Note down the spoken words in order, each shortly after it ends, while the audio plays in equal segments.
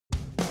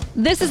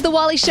This is the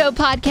Wally Show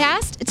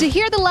podcast. To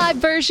hear the live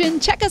version,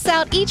 check us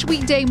out each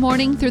weekday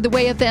morning through the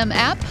WayFM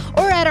app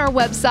or at our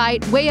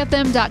website,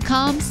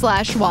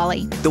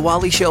 wayfm.com/Wally. The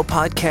Wally Show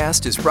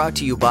podcast is brought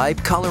to you by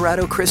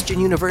Colorado Christian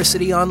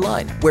University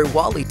Online, where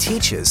Wally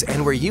teaches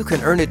and where you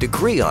can earn a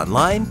degree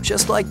online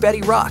just like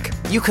Betty Rock.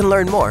 You can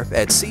learn more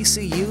at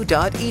ccu.edu/Wally.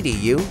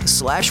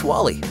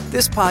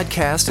 This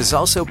podcast is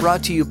also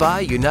brought to you by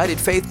United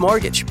Faith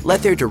Mortgage.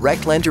 Let their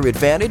direct lender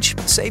advantage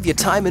save you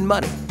time and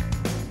money.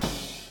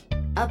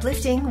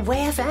 Uplifting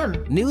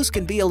WayFM. News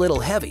can be a little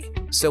heavy,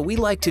 so we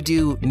like to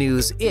do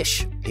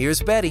news-ish.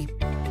 Here's Betty.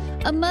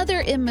 A mother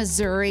in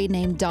Missouri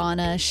named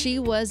Donna, she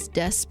was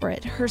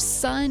desperate. Her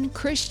son,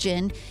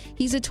 Christian,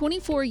 he's a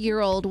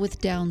 24-year-old with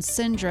Down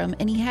syndrome,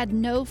 and he had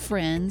no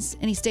friends,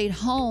 and he stayed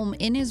home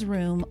in his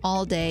room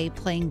all day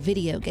playing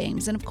video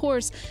games. And of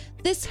course,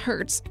 this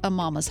hurts a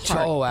mama's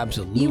heart. Oh,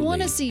 absolutely. You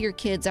want to see your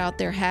kids out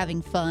there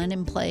having fun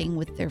and playing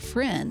with their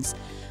friends.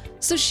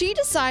 So she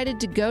decided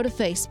to go to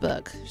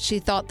Facebook. She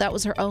thought that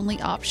was her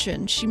only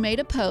option. She made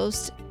a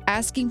post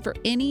asking for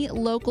any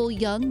local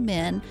young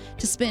men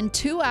to spend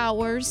 2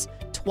 hours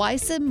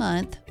twice a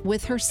month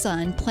with her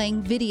son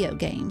playing video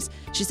games.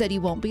 She said,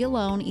 "You won't be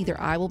alone. Either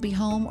I will be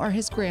home or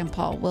his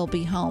grandpa will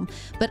be home,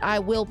 but I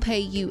will pay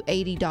you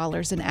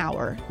 $80 an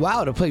hour."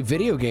 Wow, to play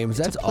video games.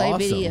 That's to play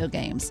awesome. video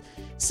games.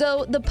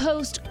 So the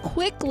post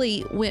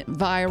quickly went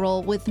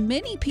viral, with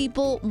many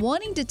people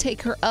wanting to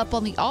take her up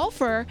on the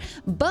offer,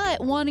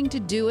 but wanting to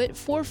do it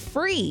for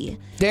free.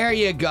 There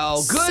you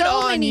go. Good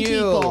so on many you.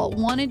 people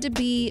wanted to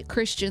be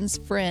Christian's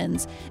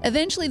friends.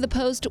 Eventually, the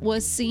post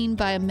was seen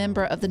by a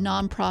member of the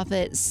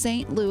nonprofit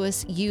St.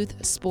 Louis Youth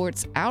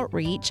Sports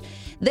Outreach.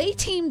 They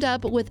teamed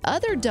up with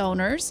other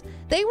donors.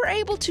 They were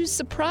able to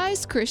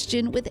surprise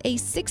Christian with a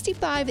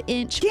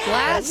 65-inch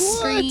flat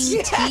screen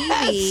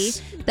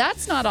TV.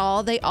 That's not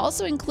all. They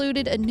also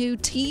included a new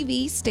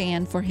TV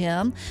stand for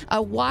him,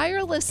 a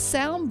wireless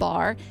sound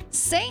bar,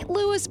 St.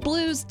 Louis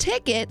Blues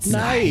tickets,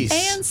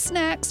 Nice. and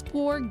snacks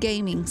for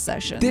gaming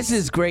sessions. This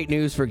is great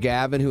news for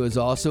Gavin, who is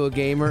also a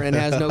gamer and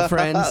has no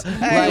friends.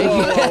 Hey,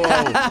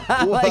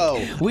 whoa.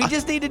 We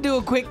just need to do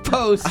a quick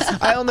post.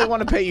 I only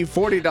want to pay you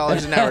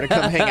 $40 an hour to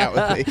come hang out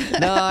with me.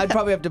 No, I'd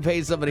probably have to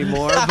pay somebody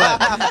more,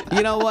 but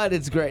you know what?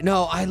 It's great.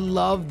 No, I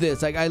love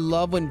this. Like, I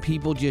love when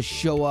people just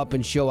show up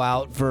and show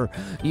out for,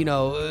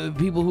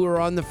 people who are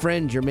on the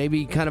fringe or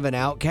maybe kind of an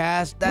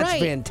outcast. That's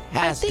right.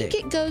 fantastic. I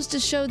think it goes to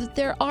show that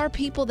there are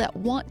people that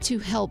want to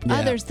help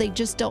others. They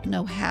just don't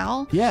know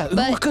how. Yeah,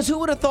 But because who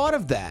would have thought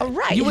of that?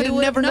 Right. You would who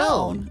have never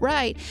known.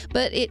 Right.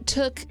 But it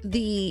took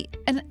the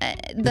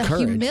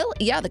courage.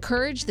 the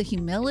courage, the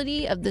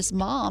humility of this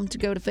mom to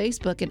go to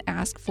Facebook and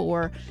ask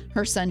for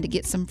her son to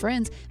get some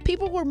friends.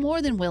 People were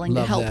more than willing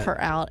Love to help that.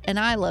 her out, and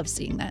I love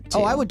seeing that too.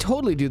 Oh, I would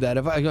totally do that.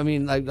 If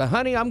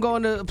honey, I'm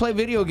going to play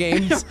video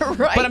games,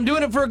 Right. but I'm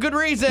doing it for a good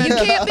reason. You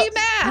can't be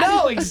mad.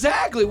 No,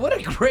 exactly. What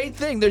a great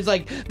thing. There's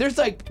like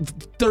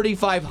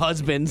 35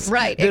 husbands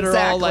Right, that are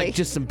all exactly. like,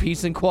 just some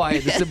peace and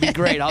quiet. This would be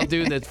great. I'll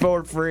do this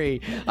for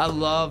free. I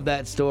love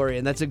that story.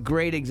 And that's a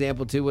great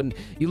example too. When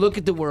you look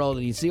at the world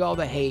and you see all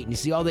the hate and you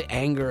see all the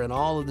anger and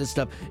all of this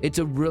stuff, it's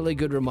a really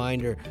good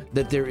reminder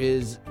that there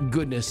is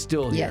goodness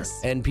still here.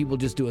 Yes. And people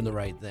just doing the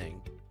right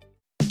thing.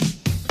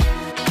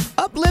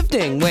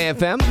 Uplifting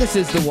WayFM. This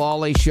is the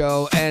Wally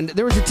Show, and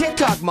there was a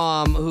TikTok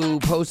mom who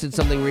posted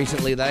something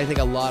recently that I think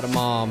a lot of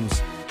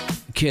moms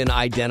can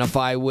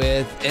identify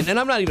with, and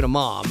I'm not even a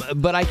mom,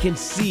 but I can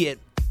see it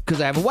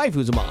because I have a wife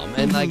who's a mom,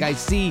 and I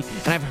see,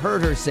 and I've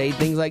heard her say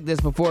things like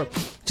this before.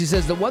 She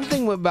says, the one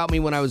thing about me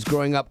when I was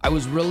growing up, I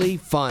was really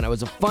fun. I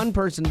was a fun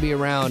person to be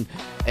around,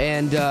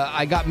 and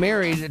I got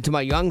married to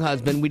my young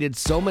husband. We did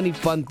so many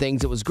fun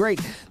things. It was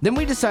great. Then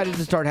we decided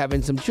to start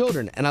having some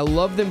children, and I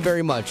love them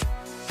very much.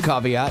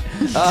 Caveat.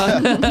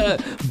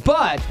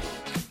 But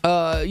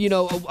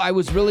I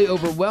was really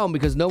overwhelmed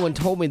because no one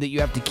told me that you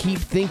have to keep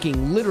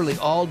thinking literally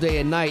all day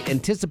and night,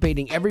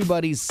 anticipating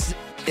everybody's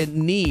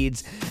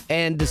needs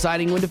and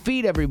deciding when to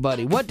feed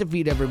everybody, what to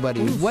feed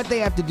everybody, what they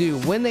have to do,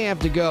 when they have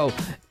to go,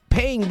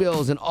 paying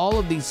bills, and all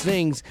of these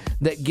things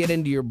that get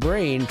into your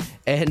brain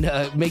and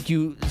make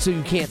you so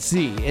you can't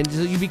see, and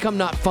so you become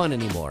not fun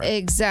anymore.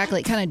 Exactly.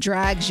 It kind of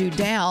drags you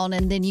down,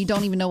 and then you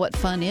don't even know what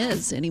fun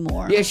is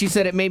anymore. Yeah, she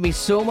said it made me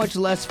so much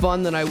less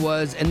fun than I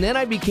was, and then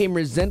I became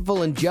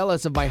resentful and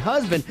jealous of my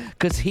husband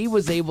because he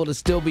was able to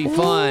still be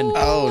fun. Ooh.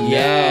 Oh, no.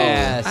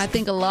 Yes. I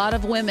think a lot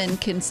of women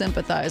can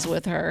sympathize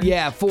with her.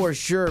 Yeah, for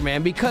sure,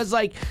 man. Because,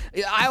 I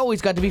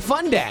always got to be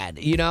fun dad,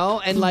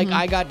 and,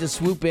 I got to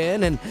swoop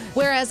in and...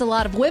 Whereas a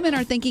lot of women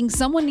are thinking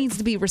someone needs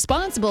to be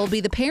responsible, be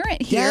the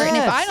parent here, and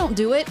if Yes. I don't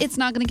do it, it's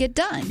not going to get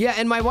done. Yeah,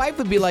 and my wife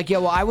would be like, yeah,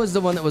 well, I was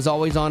the one that was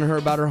always on her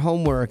about her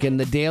homework and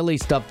the daily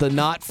stuff, the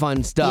not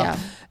fun stuff. Yeah.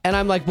 And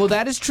I'm like, well,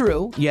 that is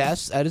true.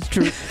 Yes, that is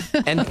true.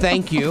 And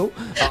thank you.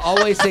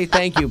 Always say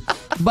thank you.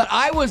 But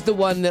I was the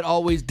one that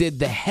always did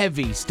the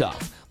heavy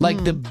stuff,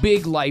 like the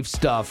big life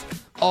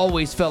stuff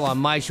always fell on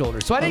my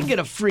shoulders. So I didn't get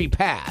a free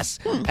pass.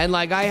 And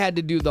like I had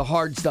to do the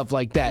hard stuff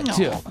like that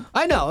too.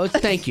 I know.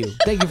 Thank you.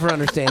 Thank you for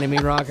understanding me,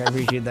 Rock. I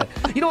appreciate that.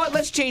 You know what?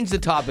 Let's change the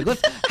topic.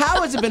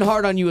 How has it been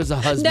hard on you as a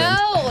husband?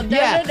 No.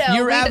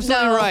 You're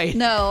absolutely right.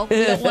 No,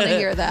 we don't want to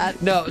hear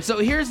that. No. So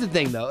here's the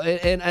thing, though,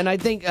 and I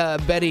think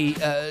Betty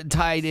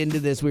tied into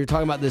this. We were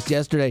talking about this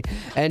yesterday,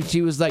 and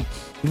she was like,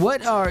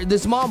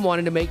 this mom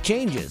wanted to make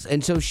changes,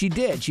 and so she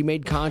did. She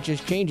made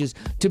conscious changes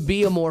to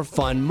be a more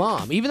fun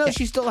mom, even though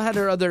she still had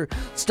her other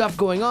stuff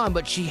going on,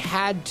 but she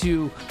had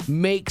to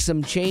make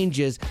some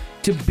changes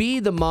to be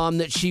the mom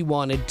that she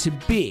wanted to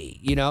be,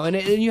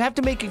 and you have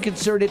to make a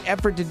concerted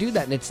effort to do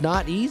that, and it's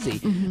not easy.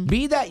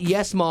 Be that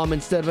yes mom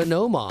instead of a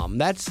no mom.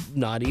 That's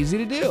not easy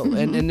to do,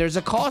 and there's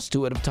a cost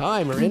to it of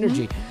time or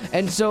energy.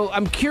 And so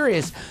I'm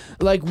curious,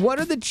 like, what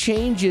are the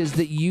changes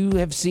that you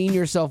have seen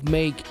yourself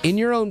make in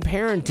your own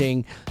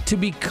parenting to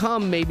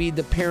become maybe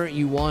the parent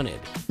you wanted?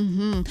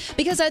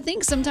 Because I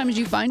think sometimes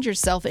you find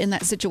yourself in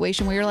that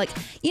situation where you're like,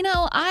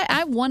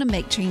 I want to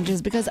make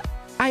changes because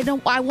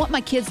I want my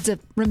kids to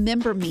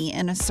remember me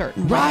in a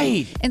certain way.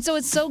 Right. And so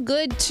it's so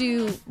good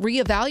to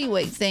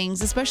reevaluate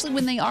things, especially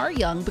when they are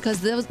young,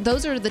 because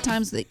those are the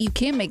times that you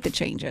can make the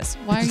changes.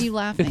 Why are you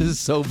laughing? This is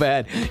so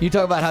bad. You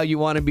talk about how you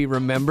want to be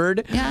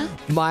remembered. Yeah.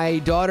 My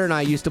daughter and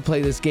I used to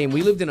play this game.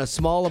 We lived in a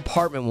small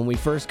apartment when we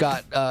first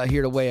got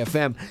here to Way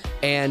FM,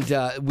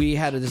 and we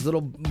had this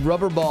little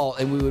rubber ball,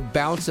 and we would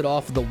bounce it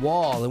off the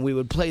wall, and we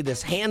would play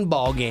this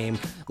handball game.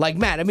 Like,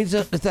 Matt, I mean, it's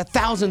a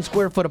 1,000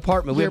 square foot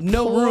apartment. We have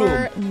no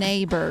room.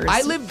 Neighbors.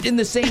 I lived in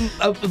the same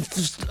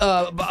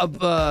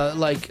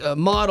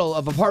model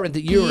of apartment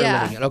that you were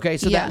living in. Okay,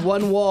 so that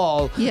one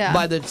wall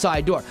by the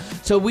side door.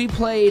 So we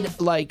played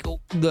like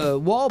the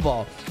wall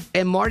ball,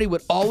 and Marty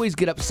would always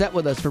get upset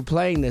with us for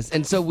playing this,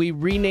 and so we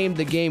renamed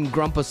the game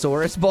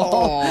Grumpasaurus Ball.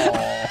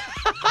 Oh,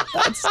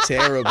 that's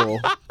terrible.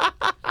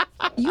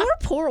 Your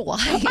poor wife.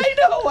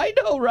 I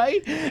know,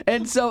 right?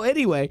 And so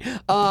anyway,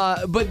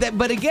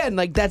 but again,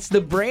 like that's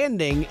the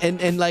branding,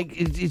 and like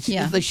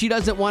like she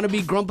doesn't want to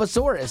be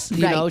Grumpasaurus.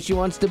 You know, she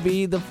wants to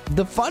be the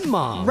fun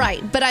mom.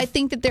 Right. But I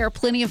think that there are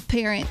plenty of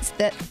parents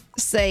that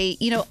say,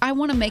 I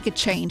want to make a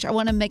change. I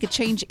want to make a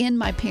change in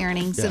my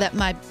parenting so that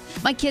my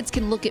kids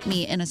can look at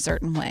me in a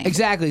certain way.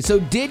 Exactly. So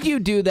did you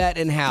do that,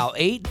 and how?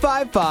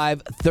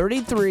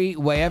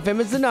 855-33-WAY-FM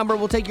is the number.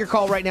 We'll take your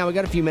call right now. We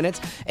got a few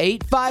minutes.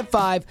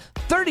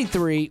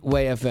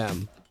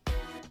 855-33-WAY-FM.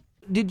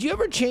 Did you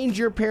ever change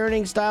your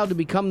parenting style to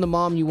become the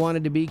mom you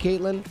wanted to be,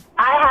 Caitlin?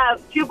 I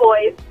have two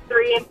boys,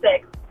 3 and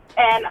 6.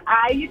 And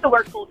I used to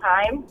work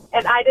full-time,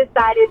 and I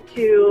decided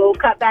to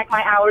cut back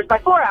my hours by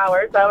 4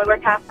 hours, so I would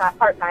work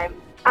part-time.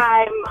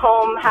 I'm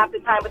home half the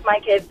time with my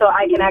kids, so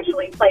I can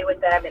actually play with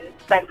them and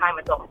spend time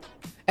with them.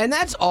 And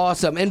that's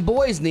awesome. And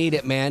boys need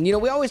it, man.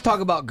 We always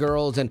talk about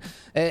girls and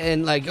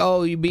like,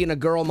 oh, you being a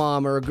girl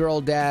mom or a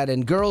girl dad,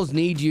 and girls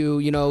need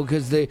you,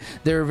 because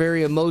they're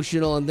very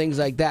emotional and things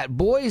like that.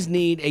 Boys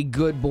need a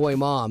good boy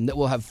mom that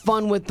will have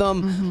fun with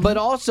them, but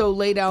also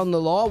lay down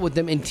the law with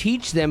them and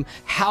teach them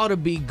how to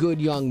be good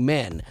young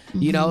men.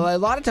 A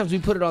lot of times we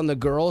put it on the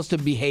girls to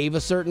behave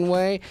a certain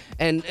way,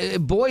 and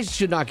boys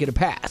should not get a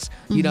pass,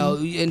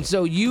 and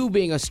so you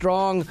being a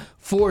strong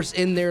force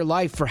in their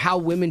life for how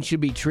women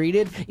should be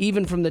treated,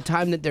 even from the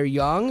time that they're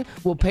young,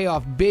 will pay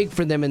off big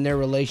for them in their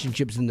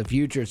relationships in the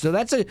future. So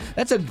that's a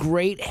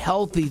great,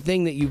 healthy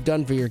thing that you've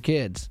done for your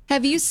kids.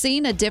 Have you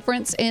seen a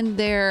difference in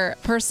their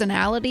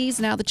personalities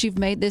now that you've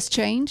made this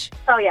change?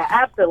 Oh, yeah,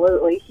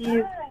 absolutely.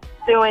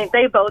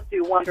 They both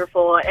do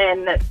wonderful.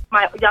 And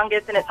my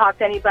youngest didn't talk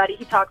to anybody.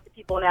 He talks to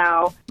people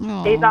now.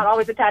 Aww. He's not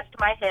always attached to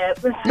my hip,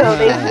 so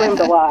they swim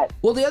a lot.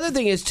 Well, the other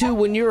thing is, too,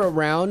 when you're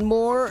around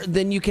more,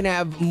 then you can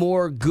have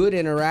more good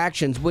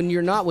interactions. When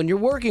you're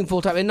working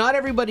full-time, and not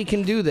everybody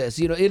can do this.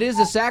 It is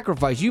a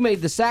sacrifice. You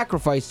made the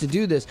sacrifice to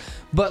do this.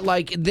 But,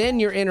 then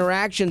your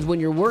interactions, when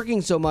you're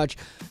working so much,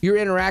 your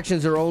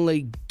interactions are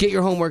only get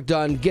your homework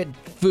done, get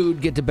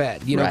food, get to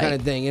bed, kind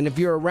of thing. And if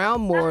you're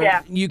around more,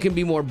 you can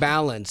be more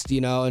balanced,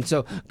 and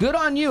so good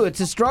on you.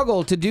 It's a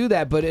struggle to do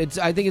that, but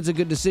I think it's a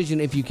good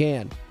decision if you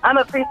can. I'm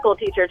a preschool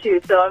teacher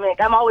too, so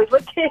I'm always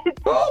with kids.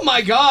 Oh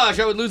my gosh,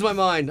 I would lose my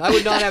mind. I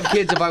would not have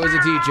kids if I was a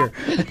teacher.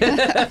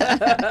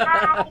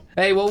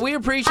 Hey, well, we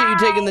appreciate you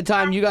taking the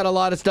time. You got a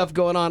lot of stuff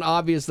going on,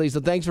 obviously, so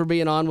thanks for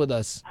being on with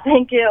us.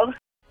 Thank you.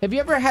 Have you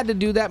ever had to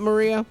do that,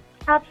 Maria?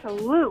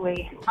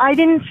 Absolutely. I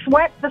didn't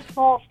sweat the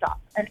small stuff.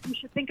 And you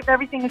should think of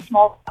everything as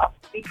small stuff,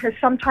 because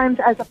sometimes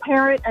as a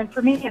parent, and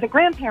for me as a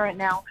grandparent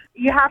now,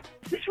 you have,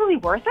 is this really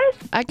worth it?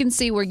 I can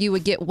see where you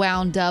would get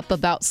wound up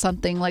about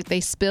something like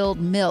they spilled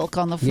milk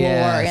on the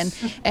floor,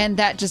 and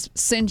that just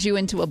sends you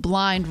into a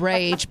blind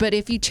rage. But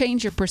if you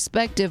change your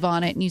perspective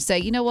on it and you say,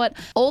 you know what,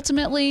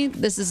 ultimately,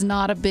 this is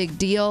not a big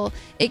deal,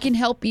 it can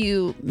help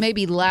you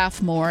maybe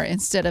laugh more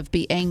instead of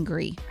be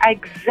angry.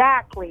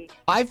 Exactly.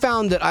 I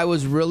found that I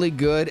was really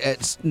good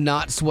at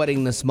not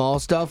sweating the small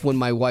stuff when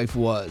my wife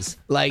was.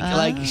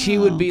 Like she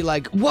would be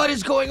like, what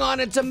is going on?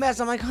 It's a mess.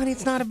 I'm like, honey,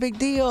 it's not a big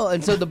deal.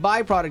 And so the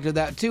byproduct of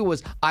that too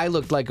was I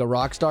looked like a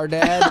rock star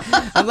dad.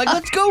 I'm like,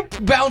 let's go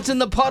bounce in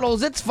the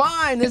puddles. It's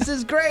fine. This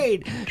is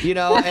great.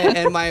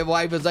 And my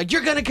wife was like,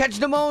 you're going to catch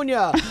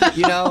pneumonia.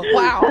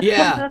 Wow.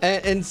 Yeah.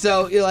 And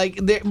so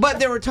but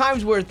there were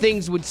times where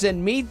things would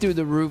send me through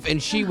the roof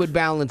and she would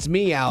balance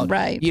me out.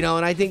 Right.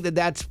 And I think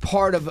that's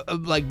part of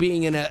like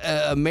being in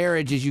a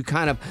marriage is you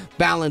kind of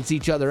balance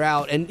each other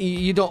out and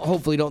you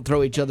hopefully don't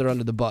throw each other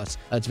under the bus.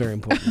 That's very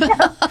important.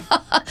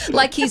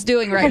 Like he's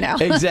doing right now.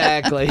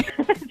 Exactly.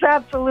 It's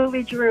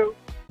absolutely true.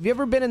 Have you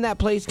ever been in that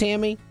place,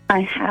 Tammy?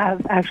 I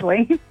have,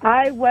 actually.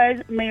 I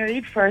was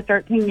married for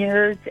 13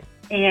 years,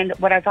 and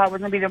what I thought was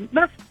going to be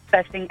the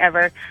best thing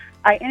ever,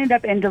 I ended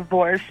up in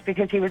divorce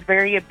because he was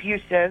very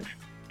abusive,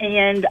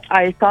 and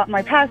I thought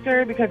my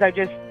pastor because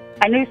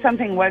I knew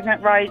something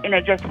wasn't right, and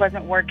it just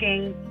wasn't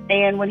working.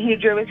 And when he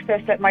drew his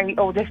fist at my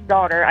oldest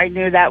daughter, I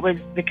knew that was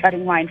the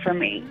cutting line for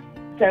me.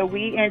 So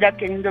we ended up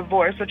getting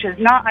divorced, which is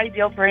not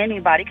ideal for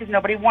anybody because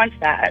nobody wants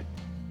that.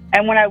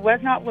 And when I was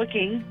not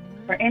looking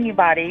for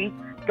anybody,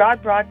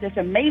 God brought this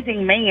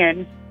amazing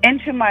man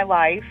into my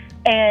life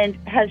and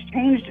has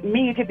changed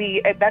me to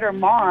be a better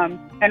mom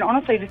and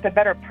honestly just a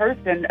better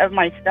person of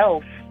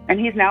myself. And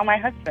he's now my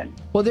husband.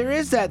 Well, there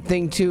is that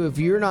thing, too. If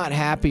you're not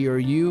happy or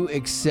you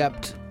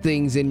accept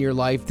things in your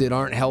life that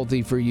aren't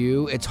healthy for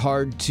you, it's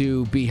hard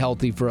to be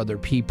healthy for other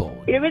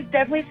people. It was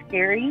definitely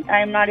scary.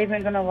 I'm not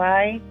even going to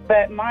lie.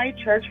 But my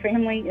church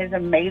family is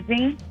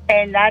amazing.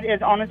 And that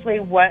is honestly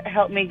what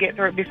helped me get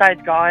through it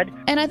besides God.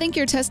 And I think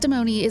your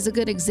testimony is a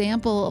good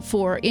example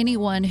for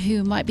anyone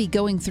who might be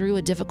going through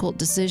a difficult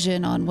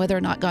decision on whether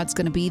or not God's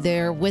going to be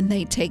there when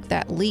they take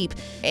that leap.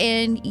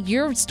 And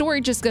your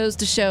story just goes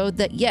to show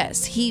that,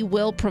 yes, He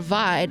will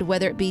provide,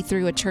 whether it be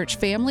through a church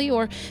family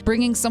or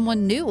bringing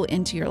someone new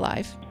into your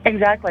life.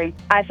 Exactly.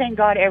 I thank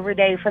God every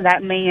day for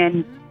that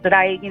man that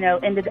I,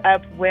 ended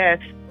up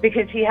with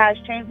because he has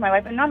changed my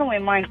life. And not only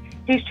mine,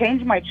 he's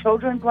changed my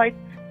children's life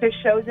to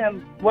show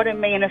them what a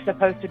man is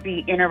supposed to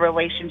be in a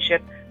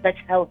relationship that's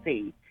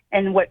healthy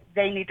and what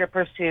they need to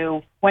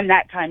pursue when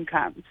that time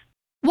comes.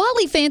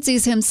 Wally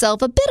fancies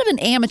himself a bit of an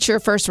amateur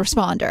first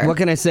responder. What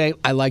can I say?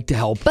 I like to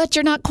help. But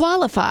you're not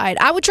qualified.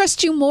 I would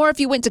trust you more if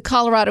you went to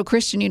Colorado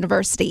Christian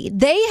University.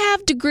 They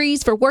have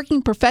degrees for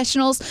working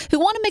professionals who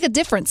want to make a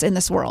difference in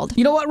this world.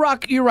 You know what,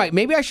 Rock? You're right.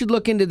 Maybe I should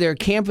look into their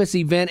campus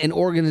event and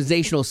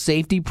organizational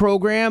safety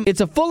program. It's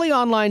a fully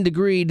online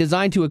degree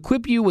designed to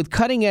equip you with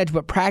cutting-edge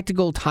but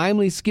practical,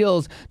 timely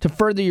skills to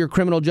further your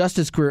criminal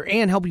justice career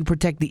and help you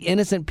protect the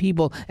innocent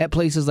people at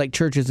places like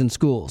churches and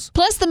schools.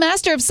 Plus, the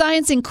Master of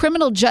Science in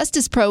Criminal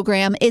Justice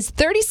program is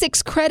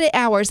 36 credit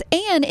hours,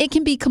 and it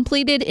can be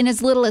completed in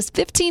as little as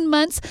 15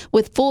 months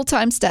with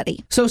full-time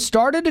study. So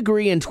start a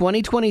degree in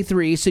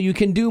 2023 so you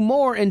can do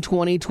more in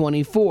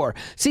 2024.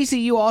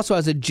 CCU also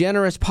has a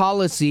generous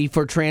policy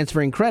for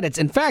transferring credits.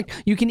 In fact,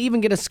 you can even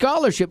get a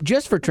scholarship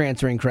just for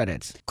transferring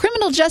credits.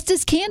 Criminal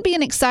justice can be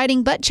an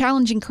exciting but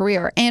challenging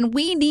career, and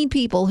we need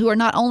people who are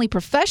not only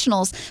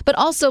professionals but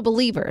also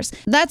believers.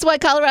 That's why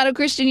Colorado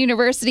Christian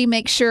University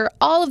makes sure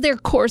all of their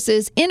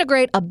courses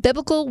integrate a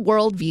biblical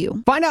worldview.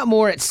 Find out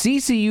more at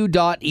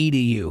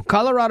ccu.edu.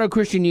 Colorado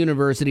Christian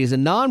University is a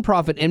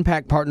nonprofit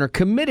impact partner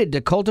committed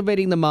to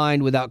cultivating the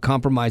mind without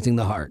compromising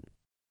the heart.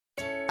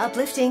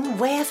 Uplifting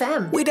Way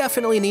FM. We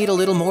definitely need a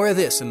little more of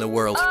this in the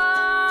world.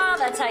 Oh,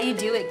 that's how you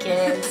do it,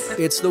 kids.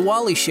 It's The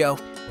Wally Show.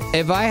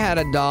 If I had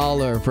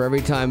 $1 for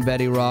every time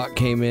Betty Rock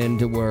came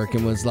into work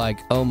and was like,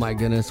 oh my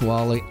goodness,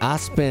 Wally, I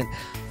spent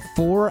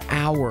 4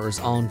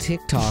 hours on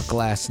TikTok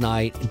last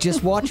night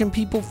just watching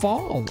people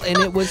fall, and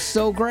it was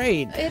so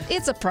great.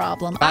 It's a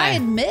problem. I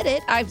admit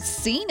it. I've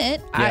seen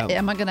it. Yeah.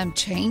 Am I going to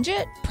change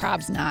it?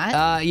 Probs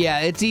not. Yeah,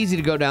 it's easy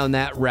to go down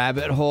that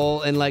rabbit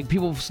hole, and like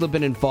people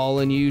slipping and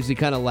falling, you usually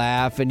kind of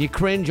laugh and you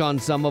cringe on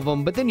some of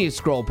them, but then you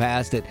scroll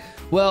past it.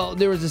 Well,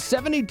 there was a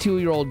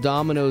 72-year-old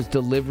Domino's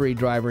delivery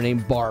driver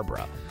named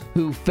Barbara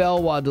who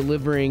fell while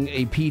delivering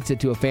a pizza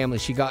to a family.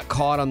 She got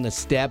caught on the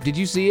step. Did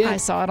you see it? I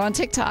saw it on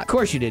TikTok. Of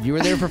course you did. You were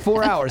there for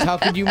 4 hours. How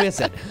could you miss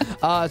it?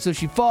 So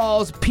she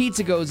falls,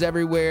 pizza goes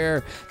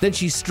everywhere. Then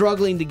she's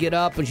struggling to get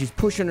up, and she's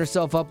pushing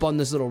herself up on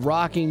this little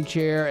rocking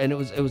chair, and it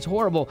was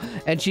horrible.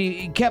 And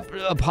she kept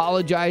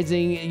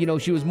apologizing.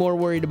 She was more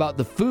worried about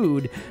the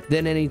food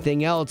than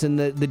anything else. And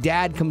the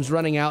dad comes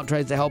running out,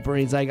 tries to help her,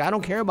 and he's like, I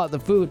don't care about the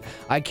food.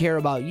 I care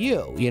about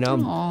you,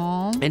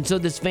 Aww. And so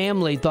this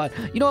family thought,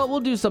 you know what,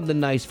 we'll do something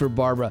nice for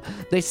Barbara.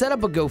 They set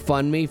up a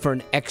GoFundMe for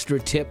an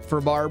extra tip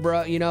for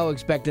Barbara,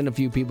 expecting a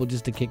few people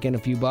just to kick in a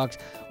few bucks.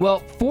 Well,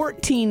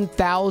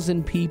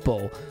 14,000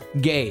 people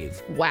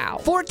gave. Wow.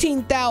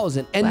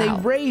 14,000. And Wow.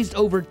 they raised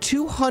over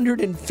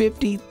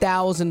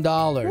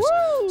 $250,000. Woo!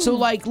 So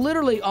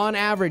literally on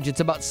average, it's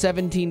about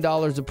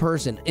 $17 a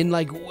person. In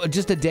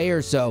just a day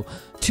or so,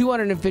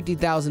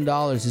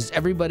 $250,000 is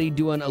everybody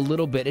doing a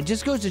little bit. It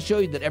just goes to show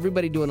you that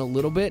everybody doing a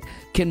little bit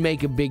can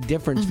make a big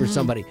difference for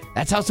somebody.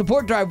 That's how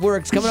Support Drive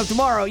works. Coming up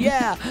tomorrow.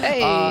 Yeah.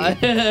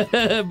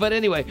 Hey. But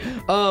anyway,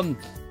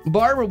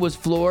 Barbara was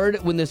floored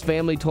when this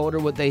family told her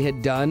what they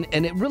had done,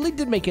 and it really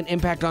did make an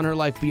impact on her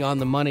life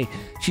beyond the money.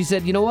 She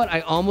said, you know what?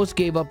 I almost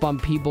gave up on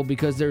people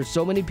because there's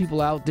so many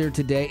people out there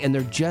today, and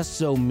they're just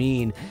so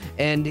mean.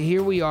 And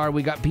here we are.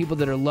 We got people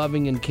that are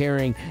loving and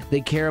caring.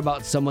 They care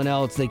about someone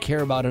else. They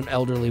care about an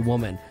elderly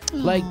woman.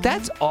 Like,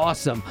 that's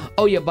awesome.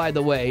 Oh, yeah, by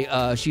the way,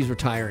 she's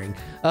retiring.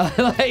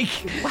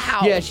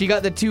 Wow. Yeah, she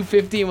got the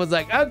 250 and was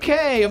like,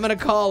 okay, I'm going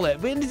to call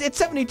it. But at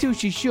 72,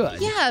 she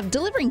should. Yeah,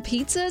 delivering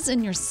pizzas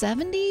in your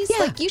 70s? Yeah.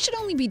 Like, you should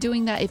only be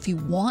doing that if you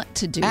want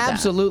to do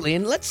Absolutely.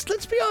 And let's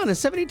be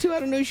honest, 72, I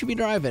don't know you should be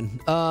driving.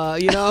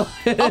 You know,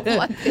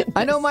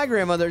 I know my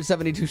grandmother at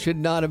 72 should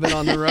not have been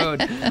on the road.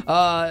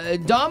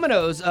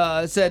 Domino's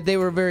said they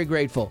were very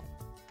grateful.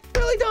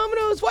 Really,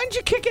 Domino's? Why didn't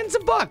you kick in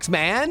some bucks,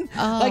 man?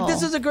 Like,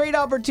 this is a great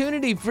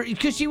opportunity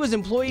because she was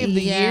Employee of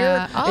the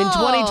Year in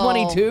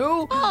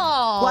 2022.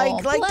 Oh,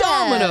 like bless.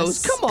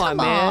 Domino's. Come on,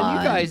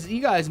 man.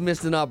 You guys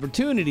missed an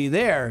opportunity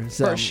there.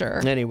 So, For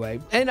sure. Anyway,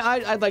 and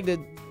I'd like to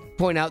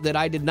point out that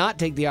I did not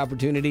take the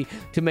opportunity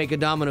to make a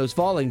Domino's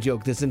falling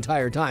joke this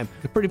entire time.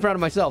 Pretty proud of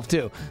myself,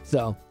 too.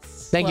 So,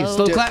 thank you.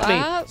 Slow clap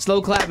me.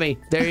 Slow clap me.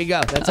 There you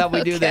go. That's how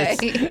we do this.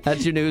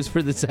 That's your news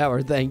for this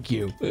hour. Thank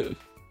you.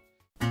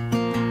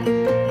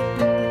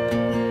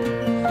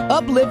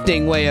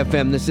 Uplifting Way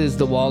FM. This is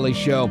the Wally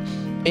Show.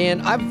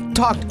 And I've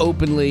talked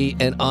openly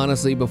and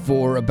honestly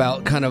before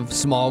about kind of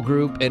small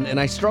group, and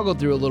I struggle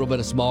through a little bit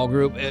of small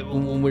group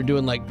when we're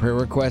doing like prayer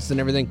requests and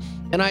everything.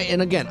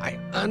 And again, I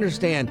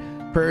understand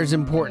prayer is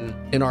important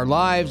in our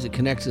lives. It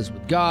connects us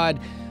with God.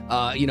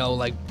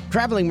 Like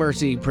traveling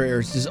mercy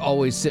prayers just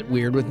always sit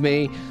weird with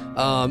me.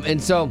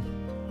 And so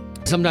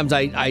sometimes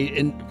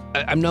I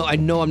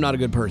know I'm not a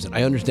good person.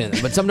 I understand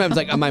that. But sometimes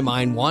like my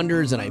mind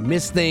wanders and I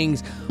miss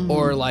things.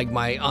 Or like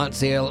my Aunt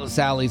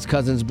Sally's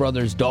cousin's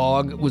brother's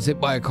dog was hit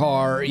by a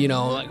car,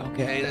 like,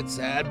 okay, that's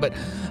sad. But,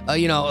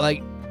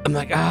 I'm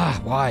like,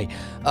 why?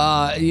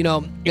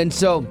 And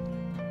so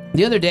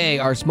the other day,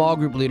 our small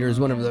group leader is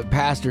one of the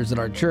pastors at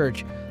our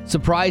church,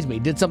 surprised me,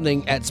 did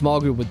something at small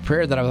group with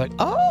prayer that I was like,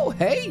 oh,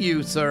 hey,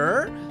 you,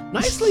 sir.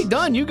 Nicely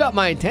done. You got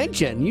my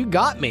attention. You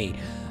got me.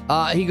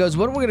 He goes,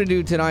 what we're going to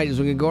do tonight is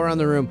we're going to go around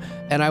the room,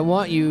 and I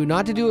want you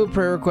not to do a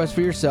prayer request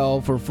for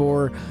yourself or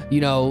for,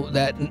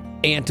 that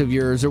aunt of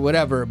yours or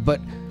whatever, but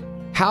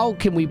how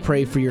can we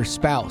pray for your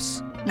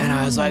spouse? And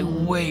I was like,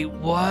 wait,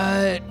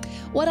 what?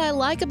 What I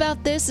like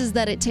about this is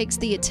that it takes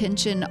the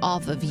attention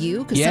off of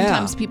you, because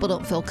sometimes people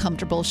don't feel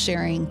comfortable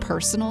sharing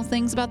personal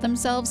things about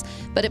themselves,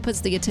 but it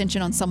puts the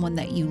attention on someone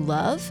that you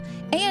love,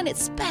 and it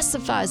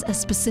specifies a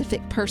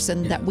specific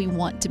person that we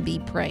want to be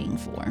praying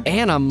for.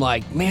 And I'm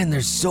like, man,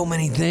 there's so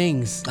many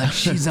things. Like,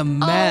 she's a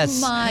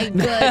mess. Oh, my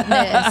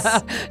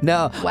goodness.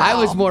 No, wow. I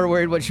was more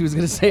worried what she was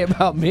going to say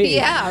about me.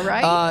 Yeah,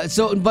 right?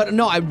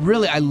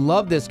 I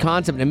love this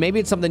concept, and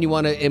maybe it's something you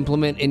want to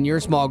implement in your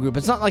small group.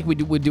 It's not like we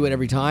would do it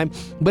every time,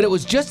 but it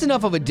was just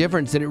enough of a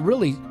difference that it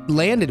really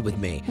landed with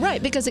me.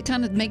 Right, because it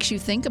kind of makes you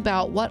think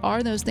about what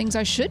are those things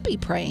I should be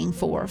praying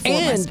for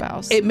my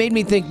spouse. It made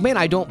me think, man,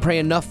 I don't pray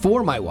enough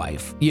for my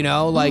wife.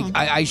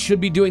 I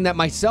should be doing that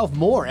myself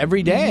more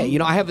every day.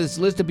 I have this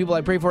list of people I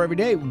pray for every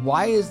day.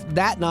 Why is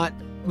that not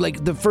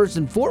like the first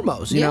and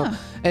foremost, you know?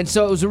 And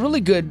so it was a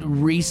really good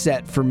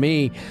reset for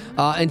me.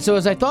 And so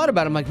as I thought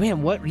about it, I'm like,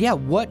 man, what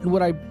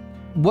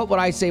would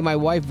I say my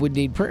wife would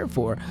need prayer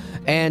for?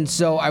 And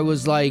so I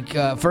was like,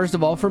 first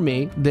of all, for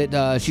me,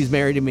 that she's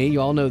married to me. You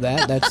all know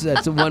that.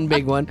 That's a one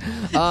big one.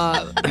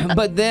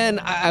 But then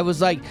I was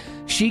like,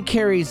 she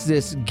carries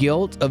this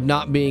guilt of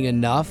not being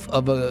enough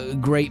of a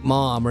great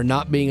mom, or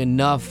not being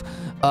enough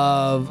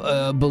of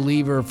a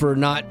believer, for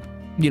not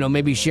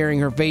maybe sharing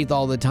her faith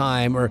all the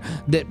time, or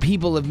that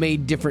people have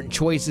made different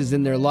choices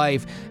in their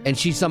life, and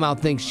she somehow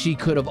thinks she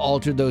could have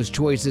altered those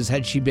choices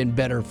had she been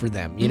better for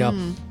them,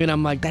 And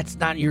I'm like, that's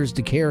not yours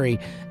to carry.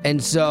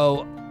 And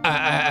so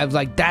I was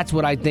like, that's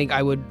what I think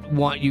I would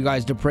want you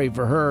guys to pray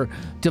for her,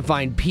 to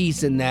find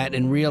peace in that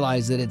and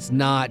realize that it's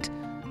not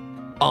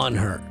on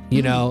her,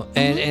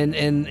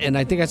 and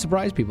I think I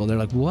surprised people. They're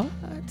like, what?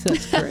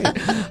 That's great.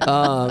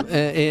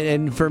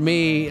 And for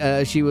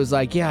me, she was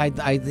like, yeah,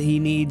 he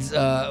needs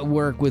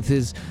work with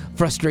his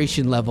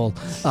frustration level,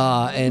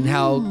 and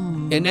how,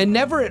 and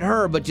never at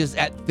her, but just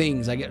at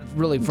things. I get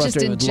really frustrated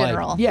just in with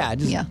general. life. Yeah,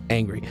 just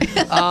angry.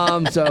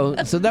 So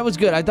that was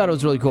good. I thought it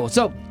was really cool.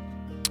 So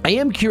I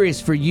am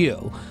curious for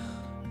you.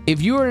 If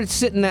you were to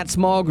sit in that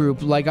small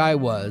group like I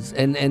was,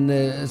 and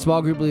the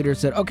small group leader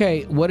said,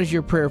 okay, what is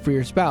your prayer for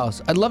your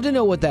spouse? I'd love to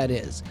know what that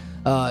is.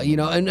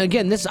 And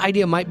again, this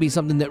idea might be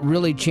something that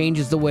really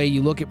changes the way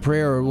you look at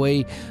prayer, or the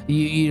way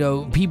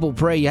people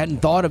pray. You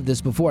hadn't thought of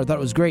this before. I thought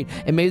it was great.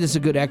 And maybe this is a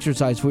good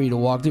exercise for you to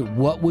walk through.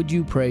 What would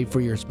you pray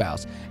for your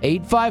spouse?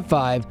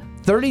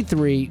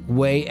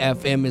 855-33-WAY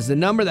FM is the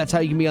number. That's how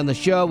you can be on the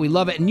show. We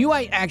love it. And you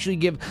might actually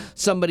give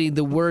somebody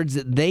the words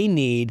that they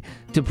need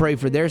to pray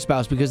for their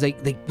spouse, because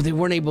they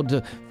weren't able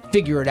to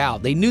figure it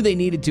out. They knew they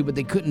needed to, but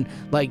they couldn't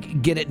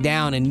get it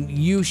down. And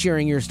you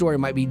sharing your story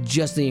might be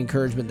just the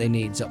encouragement they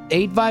need. So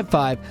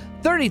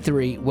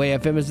 855-33-WAY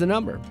FM is the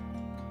number.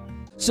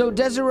 So,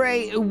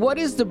 Desiree, what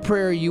is the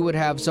prayer you would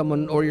have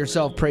someone or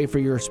yourself pray for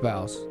your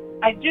spouse?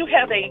 I do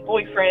have a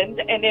boyfriend,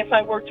 and if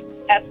I were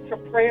to ask for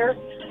prayer,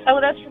 I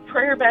would ask for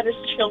prayer about his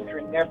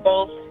children. They're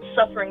both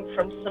suffering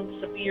from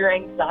some severe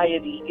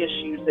anxiety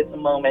issues at the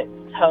moment.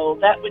 So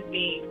that would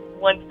be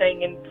one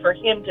thing, and for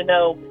him to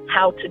know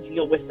how to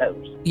deal with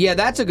those. Yeah,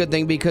 that's a good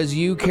thing because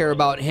you care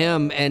about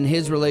him and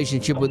his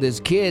relationship with his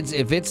kids.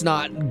 If it's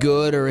not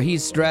good or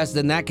he's stressed,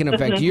 then that can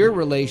affect your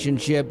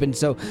relationship. And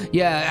so,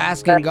 yeah,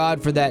 asking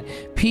God for that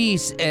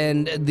peace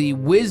and the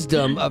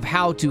wisdom of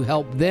how to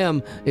help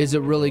them is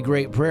a really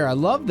great prayer. I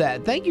love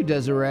that. Thank you,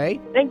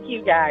 Desiree. Thank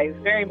you guys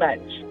very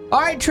much.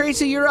 All right,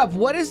 Tracy, you're up.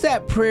 What is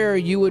that prayer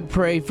you would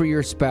pray for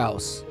your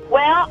spouse?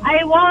 Well,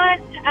 I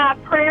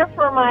want prayer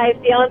for my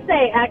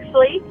fiance,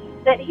 actually,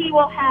 that he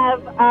will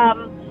have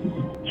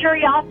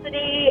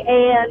curiosity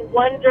and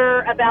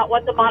wonder about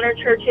what the modern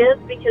church is,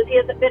 because he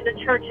hasn't been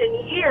to church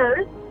in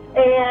years,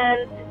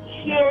 and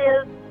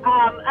his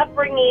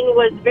upbringing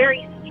was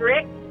very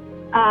strict.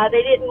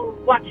 They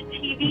didn't watch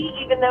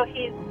TV, even though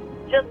he's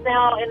just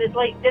now in his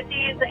late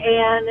 50s,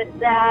 and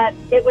that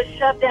it was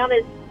shoved down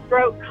his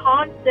throat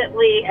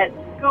constantly at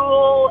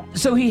school.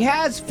 So he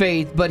has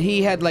faith, but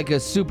he had like a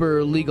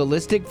super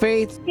legalistic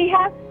faith? He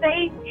has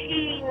faith.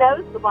 He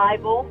knows the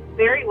Bible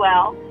very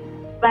well.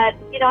 But,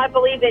 I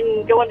believe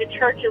in going to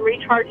church and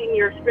recharging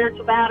your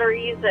spiritual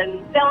batteries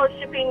and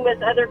fellowshipping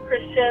with other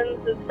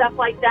Christians and stuff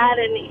like that.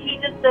 And he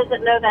just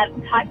doesn't know that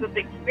type of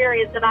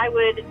experience, and I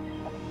would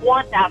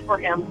want that for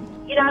him.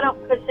 I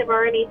don't push him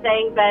or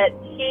anything, but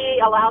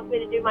he allows me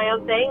to do my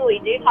own thing. We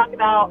do talk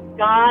about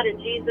God and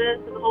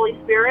Jesus and the Holy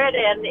Spirit,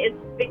 and it's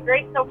been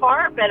great so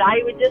far, but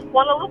I would just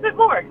want a little bit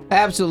more.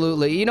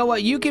 Absolutely. You know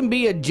what? You can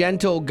be a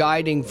gentle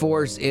guiding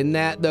force in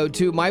that, though,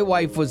 too. My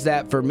wife was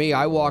that for me.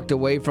 I walked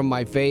away from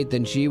my faith,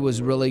 and she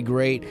was really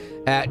great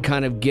at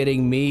kind of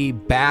getting me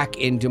back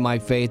into my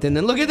faith. And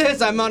then look at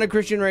this. I'm on a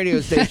Christian radio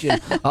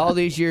station all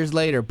these years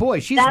later.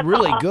 Boy, she's That's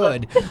really awesome.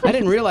 Good. I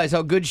didn't realize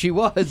how good she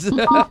was.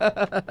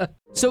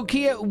 So,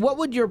 Kia, what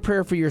would your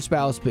prayer for your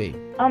spouse be?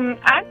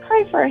 I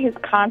pray for his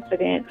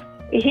confidence.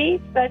 He's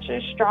such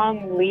a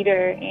strong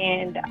leader,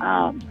 and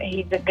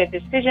he's a good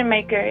decision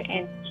maker,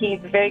 and he's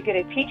very good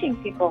at teaching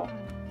people.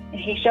 And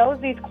he shows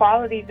these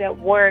qualities at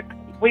work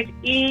with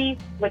ease,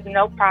 with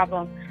no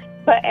problem.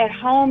 But at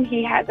home,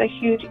 he has a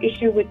huge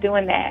issue with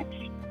doing that.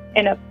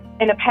 In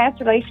a past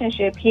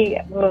relationship,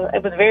 it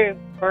was very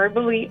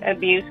verbally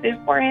abusive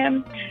for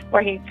him,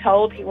 where he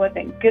told he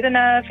wasn't good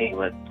enough. He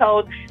was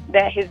told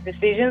that his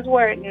decisions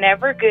were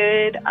never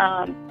good,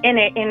 and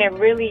it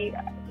really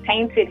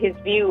tainted his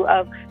view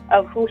of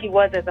who he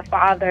was as a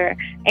father.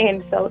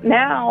 And so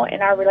now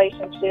in our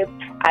relationship,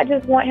 I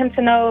just want him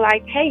to know,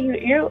 like, hey,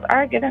 you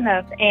are good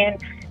enough,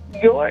 and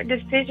your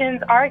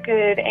decisions are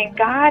good, and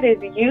God is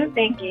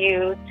using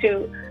you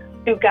to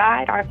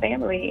guide our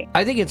family.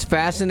 I think it's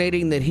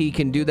fascinating that he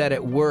can do that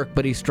at work,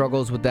 but he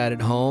struggles with that at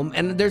home.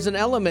 And there's an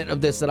element of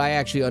this that I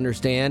actually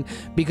understand,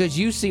 because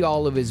you see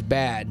all of his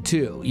bad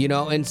too,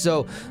 and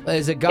so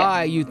as a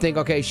guy, you think,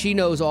 okay, she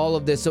knows all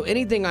of this, so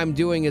anything I'm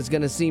doing is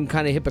going to seem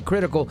kind of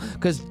hypocritical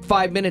because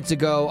 5 minutes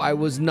ago I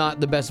was not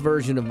the best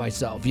version of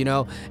myself,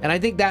 and I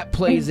think that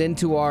plays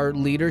into our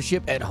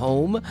leadership at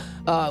home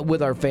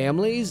with our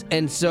families.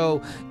 And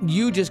so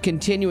you just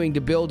continuing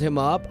to build him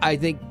up, I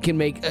think, can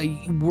make a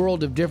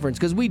world of difference,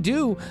 because we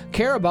do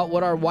care about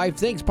what our wife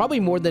thinks, probably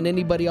more than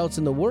anybody else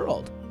in the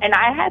world. And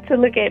I had to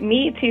look at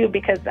me, too,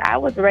 because I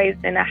was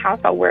raised in a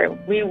household where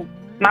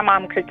my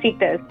mom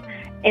critiqued us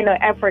in an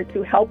effort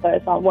to help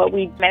us on what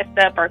we messed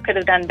up or could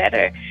have done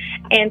better.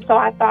 And so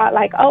I thought,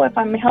 like, if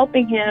I'm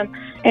helping him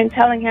and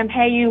telling him,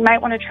 hey, you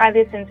might want to try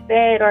this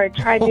instead, or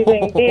try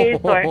doing this,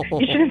 or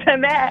you should have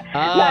done that.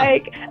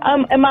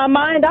 In my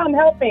mind, I'm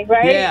helping,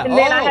 right? Yeah. And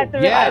then I had to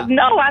realize,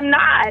 no, I'm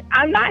not.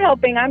 I'm not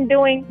helping. I'm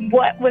doing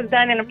what was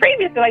done in a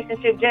previous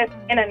relationship, just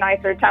in a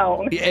nicer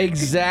tone.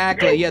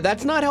 Exactly. Yeah,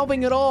 that's not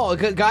helping at all.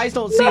 Because guys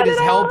don't see it as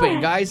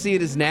helping. Guys see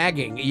it as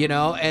nagging,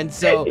 And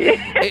so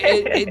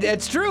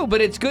it's true,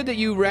 but it's good that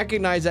you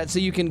recognize that so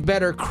you can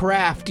better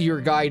craft your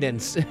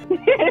guidance.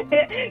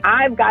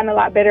 I've gotten a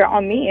lot better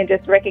on me and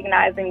just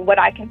recognizing what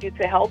I can do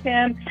to help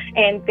him,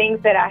 and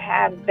things that I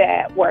have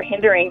that were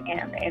hindering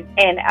him,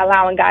 and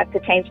allowing God to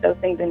change those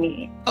things in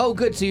me. Oh,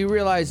 good. So you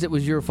realized it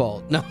was your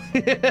fault. No.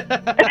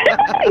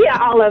 Yeah,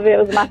 all of it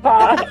was my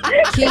fault.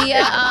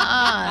 Kia,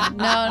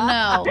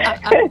 no.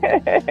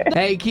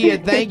 Hey, Kia,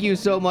 thank you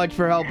so much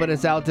for helping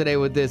us out today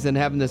with this and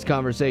having this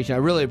conversation. I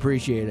really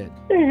appreciate it.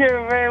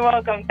 You're very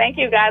welcome. Thank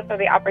you guys for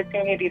the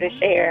opportunity to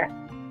share.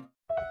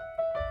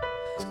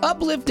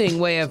 Uplifting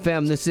Way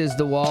FM, this is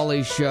The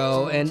Wally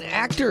Show, and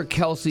actor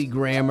Kelsey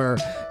Grammer,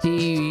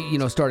 he,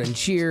 starred in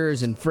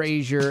Cheers and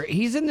Frasier.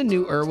 He's in the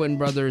new Erwin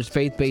Brothers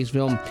faith-based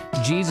film,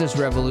 Jesus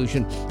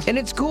Revolution, and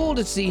it's cool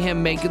to see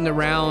him making the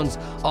rounds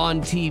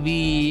on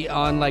TV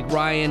on, like,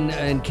 Ryan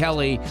and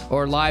Kelly,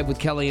 or Live with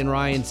Kelly and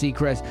Ryan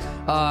Seacrest,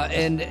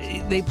 and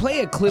they play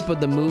a clip of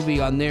the movie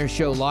on their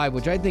show live,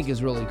 which I think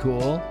is really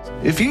cool.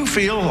 If you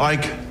feel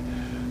like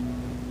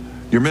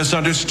you're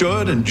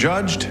misunderstood and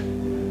judged,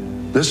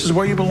 this is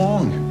where you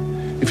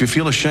belong. If you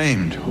feel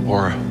ashamed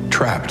or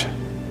trapped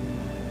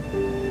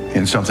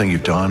in something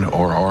you've done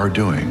or are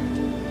doing,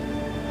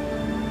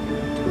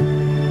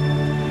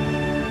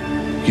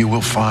 you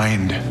will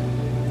find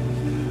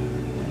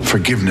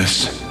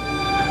forgiveness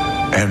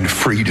and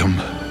freedom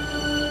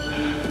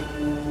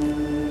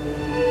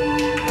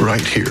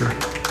right here.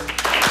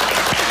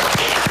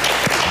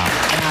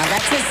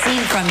 That's a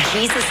scene from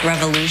Jesus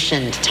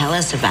Revolution. Tell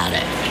us about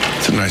it.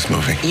 It's a nice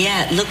movie.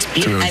 Yeah, it looks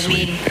beautiful. Really I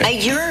mean,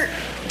 sweet. you're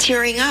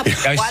tearing up.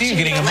 I see you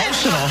getting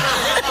emotional.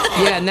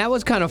 Yeah, and that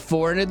was kind of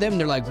foreign to them.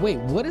 They're like, wait,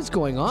 what is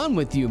going on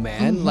with you,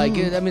 man? Mm-hmm. Like,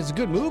 I mean, it's a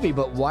good movie,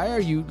 but why are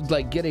you,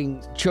 like,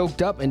 getting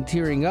choked up and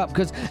tearing up?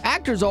 Because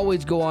actors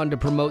always go on to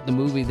promote the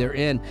movie they're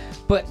in.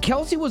 But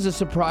Kelsey was a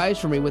surprise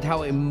for me with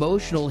how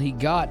emotional he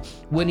got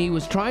when he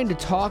was trying to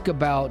talk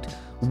about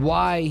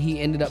why he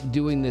ended up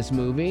doing this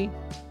movie.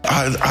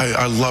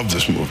 I love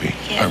this movie.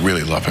 Yeah. I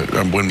really love it.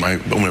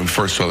 When we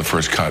first saw the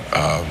first cut,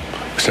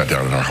 we sat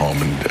down in our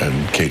home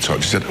and Kate saw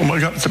it. She said, "Oh my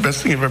God, it's the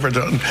best thing I've ever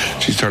done."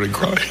 She started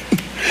crying.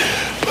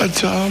 But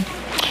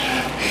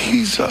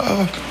he's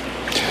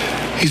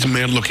a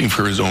man looking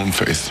for his own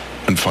faith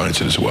and finds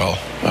it as well.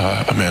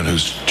 A man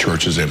whose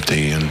church is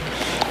empty and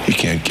he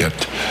can't get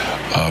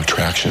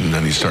traction,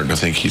 and he's starting to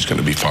think he's going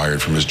to be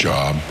fired from his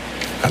job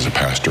as a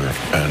pastor.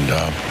 And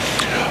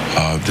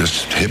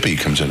this hippie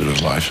comes into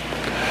his life,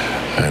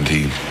 and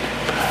he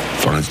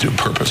finds new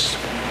purpose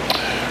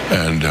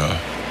and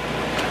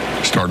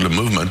started a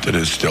movement that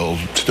is still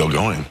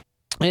going.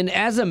 And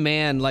as a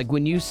man, like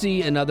when you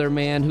see another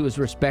man who is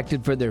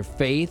respected for their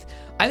faith,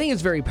 I think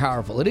it's very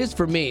powerful. It is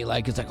for me.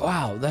 Like, it's like,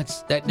 wow,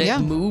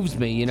 that moves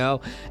me, you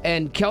know?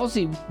 And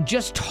Kelsey,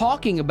 just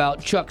talking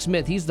about Chuck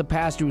Smith, he's the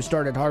pastor who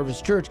started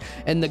Harvest Church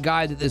and the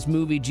guy that this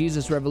movie,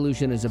 Jesus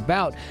Revolution, is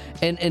about.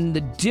 And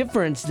the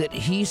difference that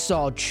he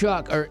saw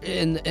Chuck,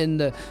 and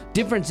the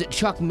difference that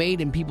Chuck made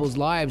in people's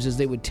lives as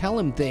they would tell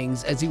him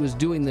things as he was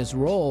doing this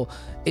role,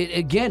 it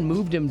again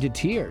moved him to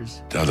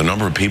tears. The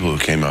number of people who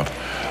came up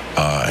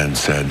and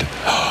said,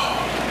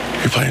 "Oh,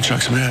 you're playing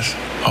Chuck Smith.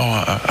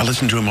 Oh, I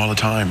listen to him all the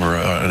time."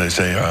 Or they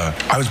say,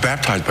 "I was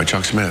baptized by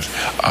Chuck Smith."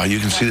 You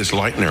can see this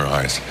light in their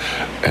eyes.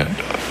 And,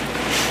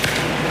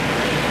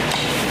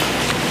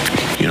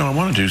 I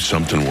want to do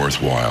something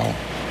worthwhile.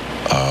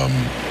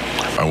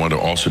 I want to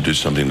also do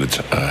something that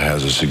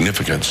has a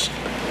significance,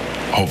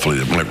 hopefully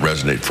that might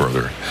resonate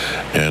further.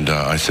 And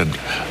I said,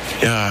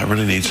 yeah, I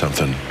really need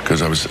something,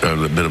 because I was at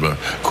a bit of a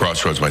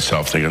crossroads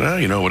myself, thinking,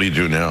 what do you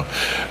do now?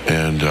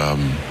 And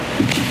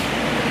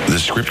the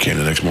script came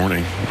the next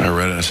morning. I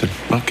read it. I said,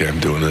 okay, I'm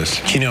doing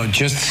this.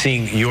 Just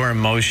seeing your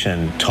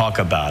emotion, talk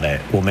about it,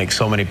 will make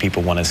so many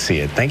people want to see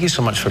it. Thank you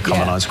so much for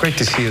coming on. It's great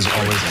to see you as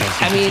always.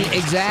 I mean,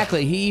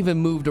 exactly. He even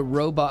moved a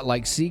robot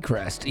like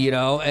Seacrest,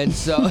 and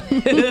so...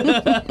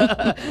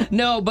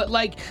 No, but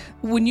like,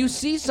 when you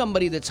see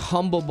somebody that's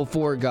humble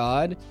before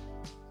God,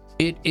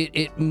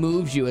 it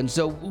moves you. And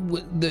so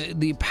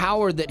the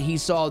power that he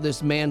saw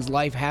this man's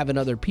life have in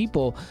other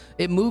people,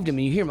 it moved him.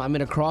 And you hear him, I'm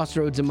in a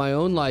crossroads in my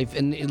own life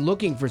and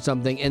looking for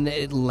something, and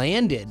it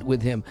landed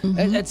with him.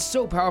 Mm-hmm. That's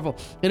so powerful.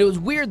 And it was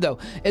weird, though.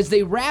 As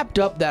they wrapped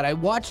up that, I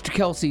watched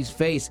Kelsey's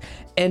face,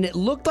 and it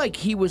looked like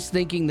he was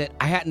thinking that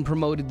I hadn't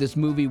promoted this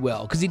movie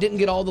well, because he didn't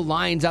get all the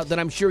lines out that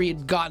I'm sure he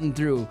had gotten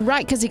through.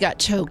 Right, because he got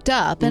choked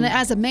up. And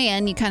as a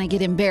man, you kind of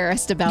get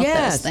embarrassed about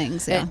those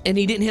things. Yeah. And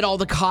he didn't hit all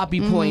the copy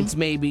points,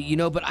 maybe,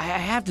 but I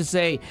have to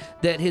say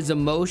that his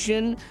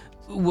emotion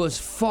was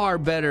far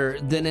better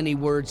than any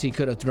words he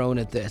could have thrown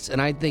at this.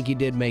 And I think he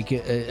did make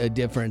a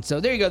difference. So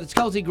there you go. That's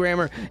Kelsey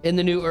Grammer in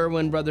the new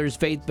Erwin Brothers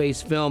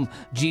faith-based film,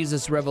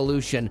 Jesus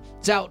Revolution.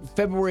 It's out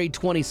February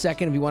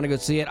 22nd if you want to go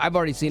see it. I've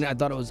already seen it. I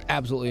thought it was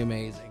absolutely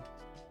amazing.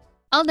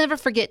 I'll never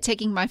forget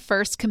taking my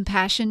first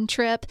Compassion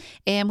trip,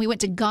 and we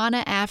went to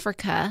Ghana,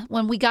 Africa.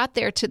 When we got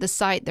there to the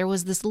site, there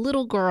was this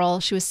little girl.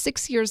 She was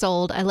 6 years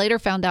old. I later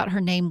found out her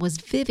name was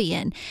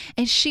Vivian,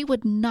 and she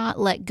would not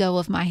let go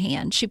of my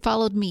hand. She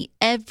followed me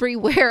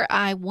everywhere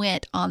I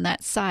went on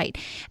that site.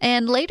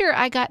 And later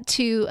I got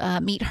to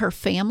meet her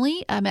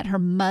family. I met her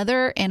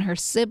mother and her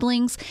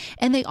siblings,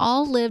 and they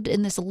all lived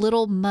in this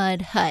little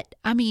mud hut.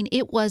 I mean,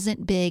 it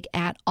wasn't big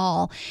at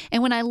all.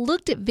 And when I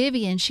looked at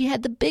Vivian, she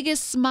had the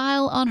biggest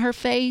smile on her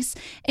face,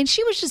 and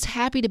she was just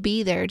happy to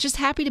be there, just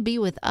happy to be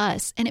with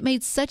us. And it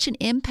made such an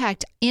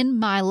impact in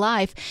my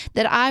life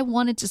that I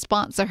wanted to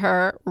sponsor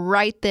her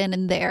right then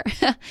and there.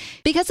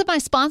 Because of my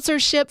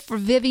sponsorship for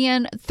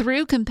Vivian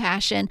through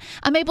Compassion,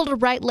 I'm able to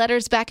write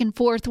letters back and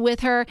forth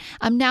with her.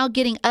 I'm now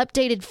getting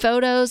updated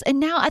photos, and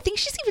now I think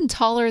she's even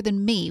taller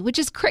than me, which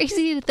is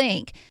crazy to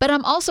think. But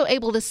I'm also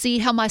able to see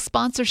how my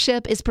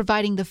sponsorship is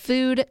providing the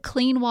food,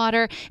 clean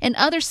water, and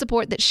other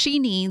support that she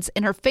needs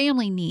and her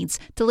family needs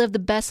to live the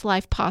best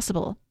life possible.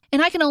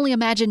 And I can only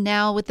imagine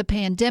now with the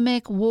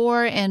pandemic,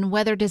 war, and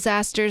weather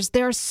disasters,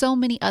 there are so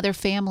many other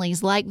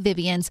families like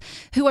Vivian's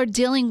who are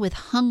dealing with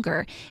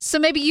hunger. So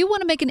maybe you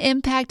want to make an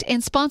impact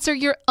and sponsor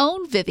your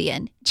own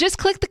Vivian. Just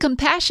click the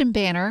Compassion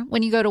banner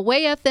when you go to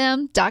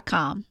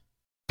wayfm.com.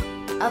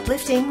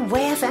 Uplifting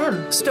Way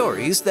FM.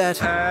 Stories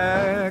that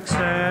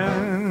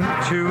accent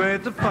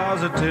Perpetuate the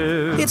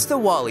positive. It's The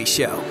Wally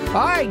Show.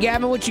 All right,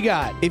 Gavin, what you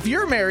got? If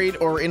you're married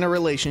or in a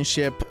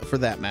relationship for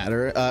that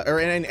matter, or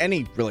in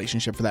any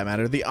relationship for that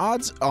matter, the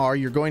odds are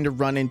you're going to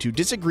run into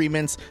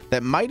disagreements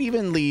that might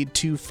even lead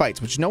to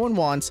fights, which no one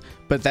wants,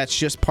 but that's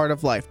just part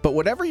of life. But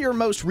whatever your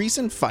most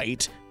recent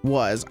fight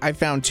was, I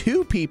found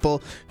 2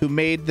 people who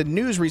made the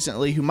news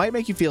recently who might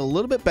make you feel a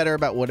little bit better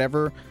about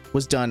whatever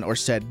was done or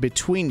said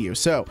between you.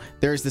 So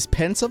there's this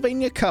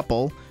Pennsylvania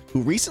couple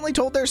who recently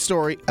told their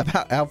story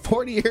about how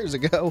 40 years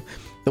ago,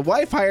 the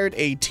wife hired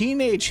a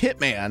teenage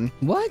hitman.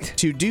 What?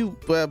 To do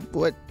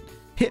what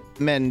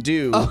hitmen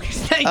do. Oh,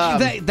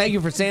 thank you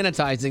for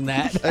sanitizing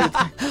that.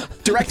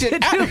 Directed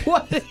at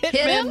what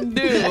hitmen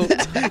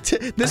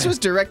do. This was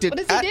directed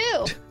What does he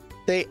do?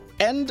 They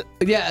end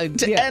end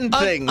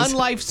things.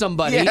 Unlife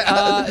somebody.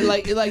 Yeah.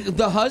 Like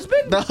the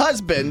husband? The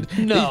husband.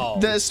 No.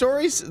 The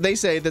stories, they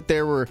say that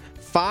there were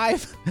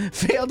 5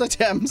 failed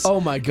attempts.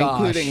 Oh my gosh.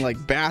 Including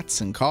like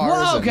bats and cars.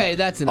 Well, okay, and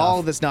that's enough. all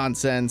of this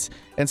nonsense.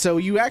 And so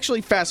you actually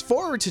fast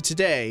forward to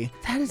today.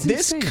 That is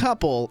this insane.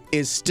 couple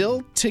is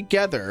still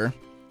together.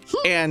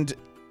 And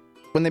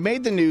when they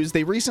made the news,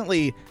 they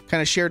recently kind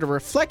of shared a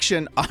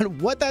reflection on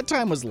what that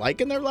time was like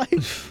in their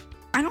life.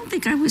 I don't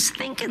think I was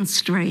thinking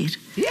straight.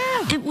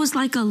 Yeah. It was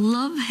like a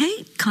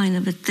love-hate kind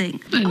of a thing.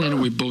 And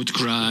then we both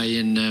cry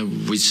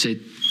and we say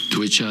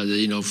to each other,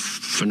 you know,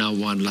 from now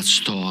on, let's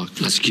talk,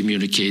 let's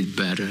communicate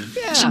better.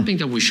 Yeah. Something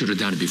that we should have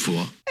done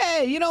before.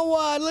 Hey, you know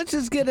what? Let's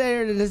just get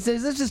there to this.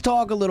 Let's just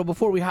talk a little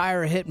before we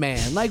hire a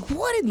hitman. Like,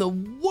 what in the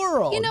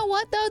world? You know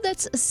what, though?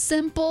 That's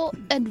simple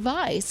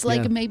advice.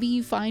 Like, Yeah. maybe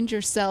you find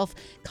yourself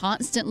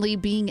constantly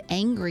being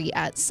angry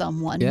at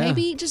someone. Yeah.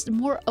 Maybe just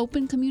more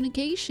open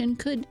communication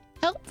could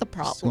help the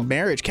problem.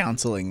 Marriage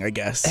counseling, I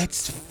guess.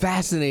 It's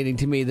fascinating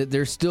to me that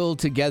they're still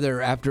together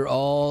after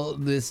all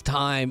this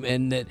time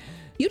and that.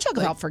 You talk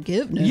about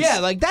forgiveness. Yeah,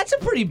 like that's a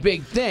pretty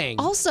big thing.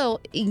 Also,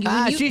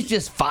 she's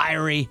just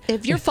fiery.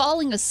 If you're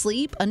falling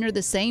asleep under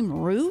the same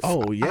roof,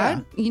 oh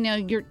yeah,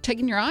 you're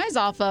taking your eyes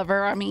off of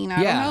her. I mean,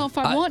 I don't know if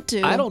I want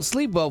to. I don't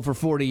sleep well for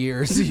 40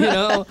 years, you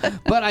know.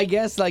 But I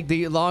guess like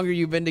the longer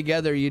you've been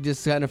together, you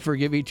just kind of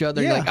forgive each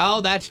other. Yeah. You're like,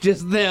 oh, that's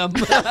just them.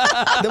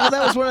 Well,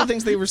 that was one of the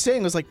things they were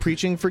saying was like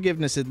preaching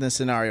forgiveness in this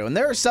scenario. And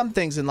there are some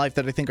things in life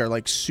that I think are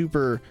like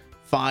super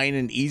fine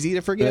and easy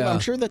to forgive. Yeah. I'm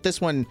sure that this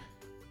one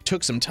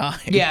took some time.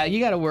 Yeah, you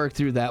got to work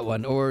through that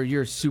one, or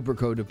you're super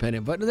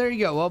codependent. But there you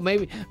go. Well,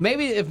 maybe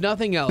if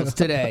nothing else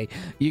today,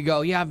 you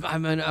go, yeah,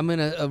 I'm in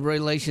a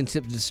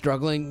relationship that's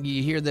struggling.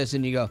 You hear this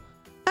and you go,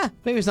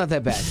 maybe it's not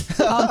that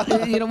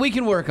bad. We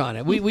can work on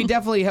it. We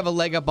definitely have a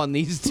leg up on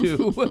these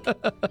two.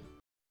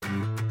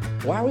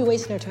 Why are we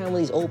wasting our time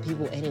with these old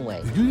people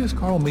anyway? Did you just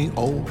call me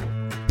old?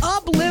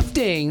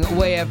 Uplifting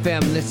Way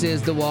FM, this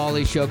is The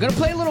Wally Show. Gonna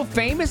play a little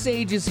famous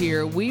ages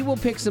here. We will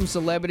pick some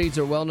celebrities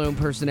or well-known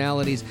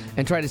personalities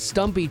and try to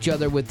stump each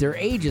other with their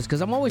ages, because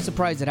I'm always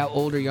surprised at how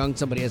old or young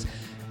somebody is.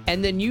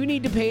 And then you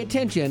need to pay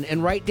attention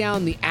and write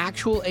down the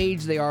actual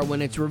age they are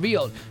when it's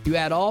revealed. You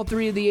add all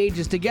 3 of the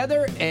ages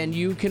together and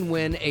you can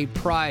win a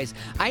prize.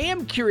 I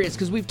am curious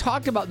because we've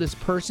talked about this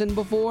person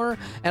before,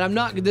 and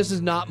this is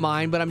not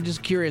mine, but I'm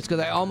just curious because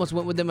I almost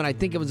went with them and I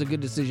think it was a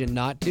good decision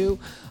not to.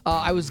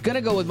 I was going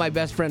to go with my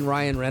best friend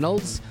Ryan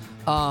Reynolds.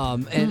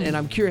 And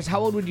I'm curious,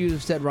 how old would you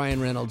have said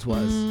Ryan Reynolds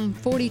was?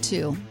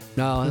 42.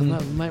 No,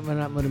 might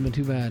not have been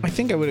too bad. I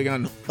think I would have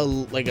gone a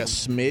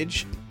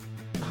smidge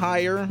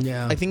higher.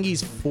 Yeah. I think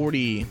he's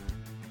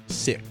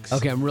 46.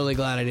 Okay, I'm really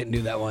glad I didn't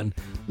do that one.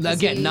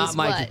 Again, not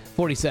my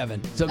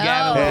 47. So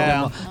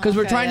Gavin, because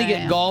we're trying to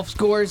get golf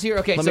scores here.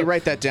 Okay, let me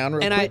write that down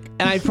real quick.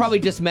 I probably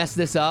just messed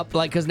this up,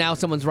 like because now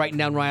someone's writing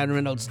down Ryan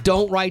Reynolds.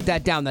 Don't write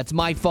that down. That's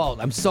my fault.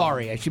 I'm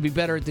sorry. I should be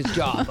better at this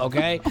job.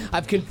 Okay,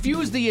 I've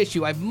confused the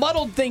issue. I've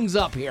muddled things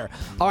up here.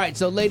 All right,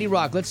 so Lady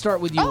Rock, let's start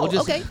with you. We'll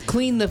just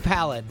clean the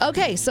palette.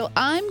 Okay, so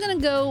I'm gonna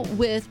go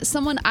with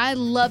someone I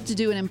love to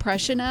do an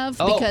impression of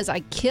because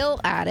I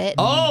kill at it.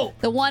 Oh,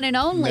 the one and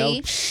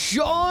only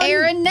Sean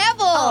Aaron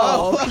Neville.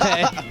 Oh,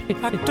 okay.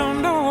 I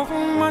don't know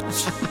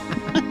much,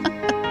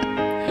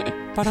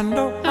 but I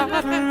know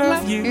how to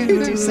love you.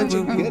 You do such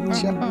a good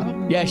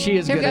job. Yeah, she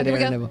is good at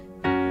Aaron Neville.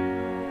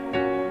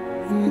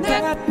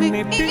 That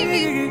may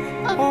be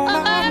all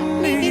I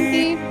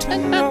need to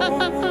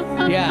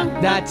know. Yeah,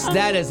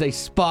 that is a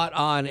spot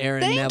on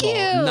Aaron Neville.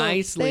 You.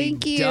 Nicely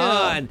Thank you.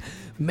 done.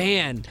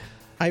 Man.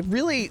 I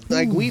really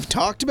we've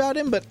talked about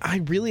him, but I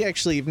really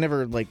actually have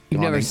never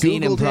You've never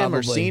seen him, Googled or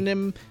probably. seen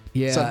him.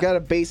 Yeah. So I've got to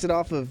base it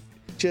off of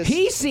just.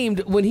 He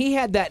seemed, when he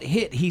had that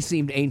hit, he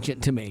seemed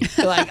ancient to me.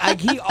 Like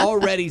he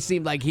already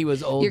seemed like he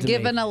was old. You're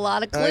giving a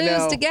lot of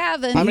clues to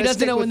Gavin. He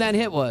doesn't know when that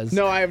hit was.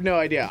 No, I have no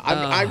idea.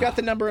 I've got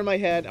the number in my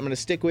head. I'm going to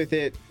stick with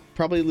it.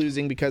 Probably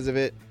losing because of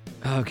it.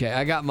 Okay,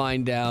 I got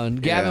mine down.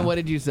 Gavin, what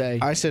did you say?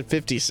 I said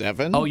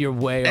 57. Oh, you're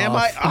way Am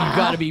off. I? You've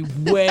got to be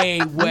way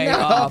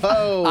off.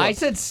 I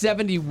said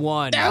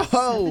 71. No.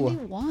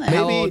 71.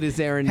 How old is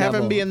Aaron Have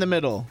Neville? him be in the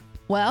middle.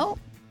 Well,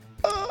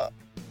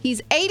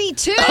 He's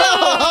 82.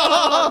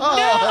 Oh,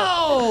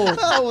 no!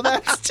 Oh,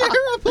 that's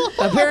terrible.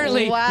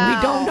 Apparently, Wow.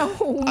 we don't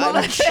know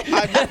much.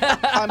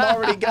 I'm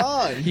already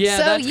gone. Yeah,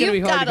 so that's going to be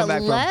you've hard to got come back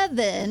from.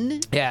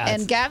 11. Yeah,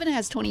 And Gavin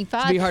has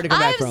 25. It'd be hard to come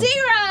I back have from.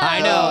 0.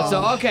 I know.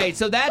 So, okay,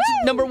 so that's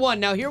number one.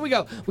 Now, here we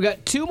go. We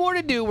got 2 more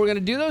to do. We're going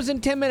to do those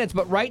in 10 minutes,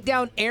 but write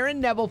down Aaron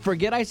Neville.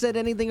 Forget I said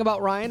anything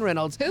about Ryan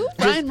Reynolds. Who? Just-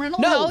 Ryan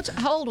Reynolds? No.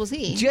 How old was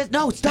he?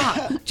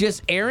 Stop.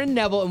 Just Aaron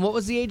Neville. And what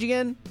was the age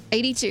again?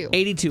 82.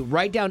 82.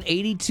 Write down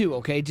 82,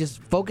 okay? Just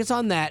focus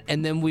on that,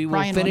 and then we will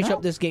Ryan finish Reynolds?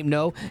 up this game.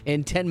 No,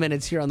 in 10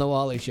 minutes here on The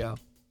Wally Show.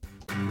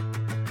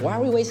 Why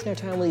are we wasting our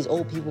time with these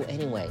old people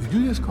anyway?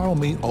 You just call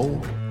me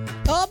old.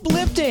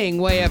 Uplifting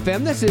Way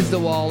FM. This is The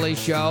Wally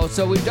Show.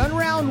 So we've done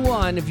round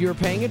 1. If you were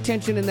paying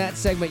attention in that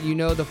segment, you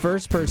know the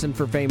first person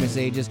for famous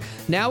ages.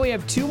 Now we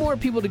have 2 more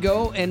people to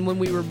go, and when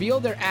we reveal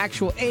their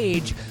actual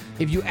age,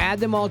 if you add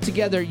them all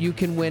together, you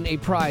can win a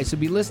prize. So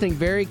be listening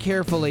very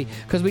carefully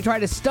because we try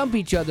to stump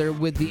each other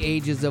with the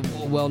ages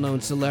of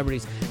well-known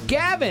celebrities.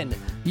 Gavin,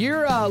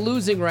 you're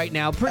losing right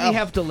now pretty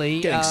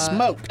heftily. Getting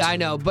smoked. I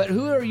know, but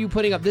who are you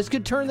putting up? This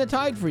could turn the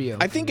tide for you.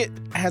 I think it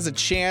has a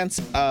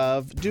chance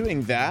of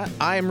doing that.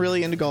 I am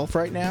really into golf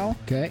right now.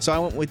 Okay. So I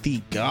went with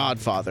the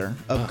godfather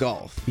of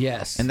golf.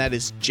 Yes. And that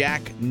is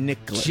Jack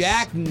Nicklaus.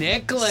 Jack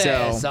Nicklaus.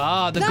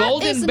 So- the That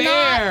Golden is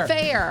Bear. not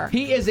fair.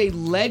 He is a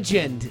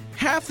legend.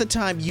 Half the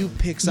time you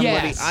pick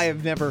somebody Yes. I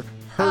have never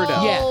heard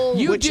of. Yeah,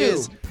 you which do.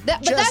 is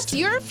But that's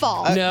your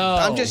fault. No.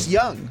 I'm just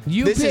young.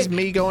 You this is pick-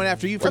 me going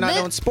after you for Well, not then-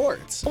 knowing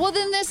sports. Well,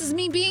 then this is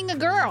me being a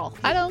girl.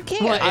 I don't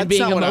care. What, and That's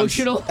being not what I'm-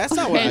 emotional? that's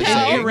not what and, I'm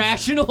and saying.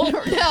 irrational?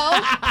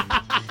 No.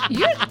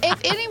 If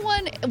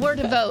anyone were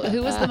to vote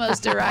who was the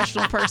most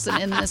irrational person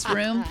in this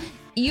room,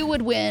 you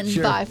would win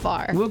Sure. by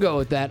far. We'll go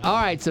with that. All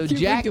right, so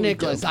Jack really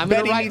Nicklaus. do. I'm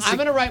Betty gonna needs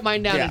to- write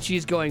mine down, Yeah. and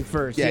she's going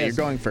first. Yeah, Yes. you're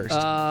going first.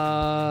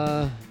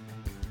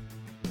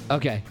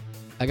 Okay,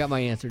 I got my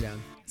answer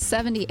down.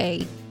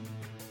 78.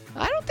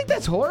 I don't think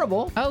that's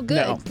horrible. Oh,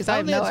 good. No. Because I I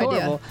have don't no think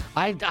that's idea.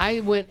 horrible. I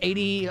went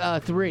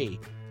 83.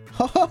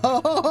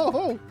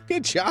 Oh,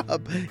 good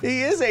job.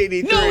 He is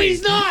 83. No,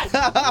 he's not.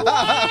 What?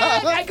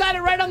 I got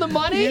it right on the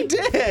money. You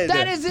did.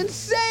 That is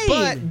insane.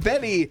 But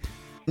Betty,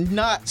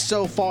 not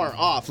so far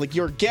off. Like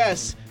your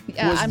guess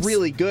Yeah, was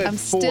really good. I'm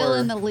for still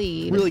in the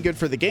lead. Really good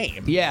for the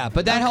game. Yeah,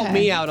 but that helped Okay.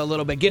 me out a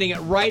little bit, getting it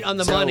right on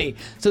the So- money.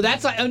 So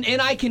that's like,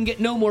 and I can get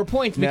no more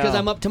points because No.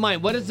 I'm up to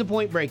mine. What is the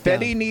point breakdown?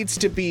 Betty needs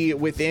to be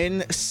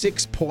within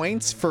 6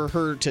 points for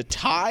her to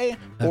tie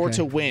or Okay.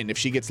 to win if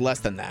she gets less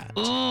than that.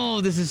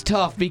 Oh, this is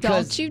tough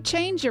because. Don't you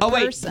change your Oh,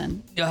 wait.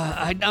 person.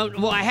 I don't.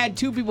 Well, I had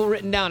 2 people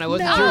written down. I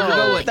wasn't No, sure who to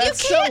go with.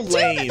 That's you can't so do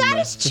lame. that.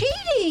 That is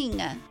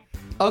cheating.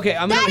 Okay,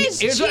 I'm That gonna. is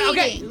Here's what,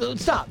 okay, cheating.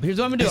 stop. Here's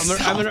what I'm gonna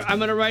do. I'm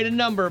gonna write a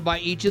number by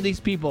each of these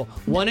people.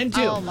 1 and 2.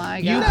 Oh, my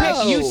You God.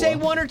 pick. You No. say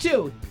 1 or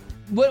 2.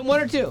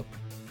 1 or 2.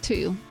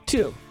 2.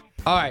 2.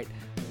 All right.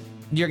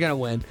 You're gonna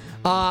win.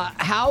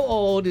 How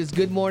old is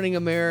Good Morning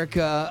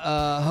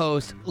America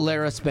host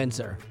Lara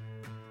Spencer?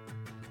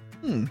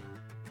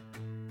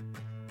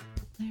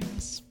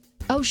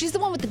 Oh, she's the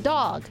one with the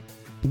dog.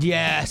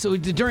 Yeah, so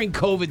during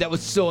COVID, that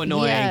was so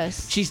annoying.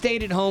 Yes. She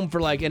stayed at home for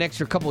like an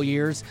extra couple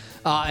years,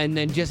 and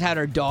then just had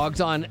her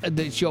dogs on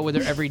the show with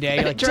her every day.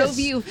 It Like, drove just-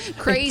 you It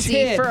crazy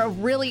did. for a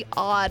really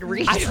odd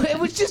reason. it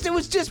was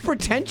just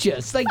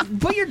pretentious. Like,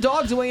 put your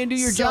dogs away and do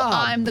your so job.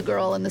 I'm the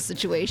girl in the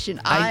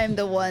situation. I'm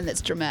the one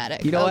that's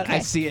dramatic. You know what? I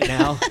Okay. see it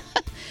now.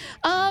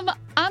 I'm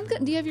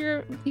good. Do you have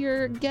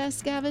your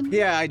guess, Gavin?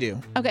 Yeah, I do.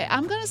 Okay,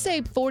 I'm gonna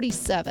say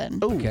 47.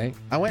 Ooh, Okay.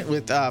 I went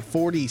with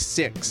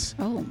 46.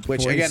 Oh.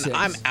 Which, 46. again,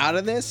 I'm out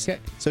of this, Okay.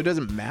 so it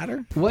doesn't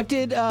matter. What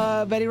did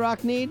Betty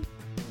Rock need?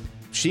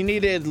 She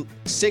needed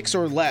 6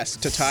 or less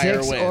to tie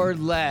 6 or win. or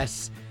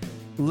less.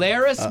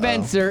 Lara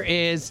Spencer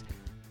is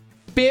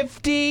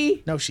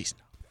 53 No, she's not.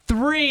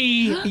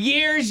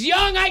 years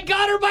young. I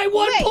got her by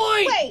 1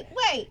 point.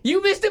 Wait.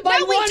 You missed it by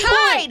No, 1 we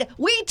tied. point.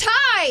 We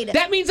tied.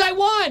 That means I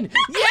won.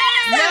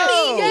 That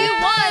means No, you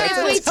won that's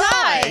and a we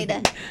tie.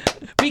 tied.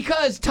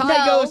 Because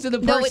tie goes to the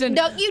person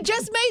No, you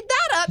just made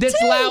that up that's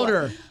too.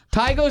 louder.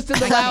 Tie goes to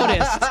the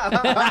loudest.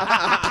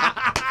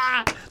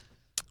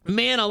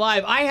 Man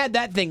alive, I had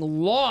that thing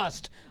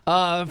lost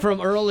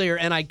from earlier,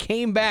 and I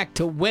came back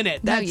to win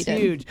it. No, That's you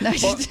didn't. huge. No,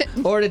 you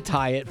didn't. Or to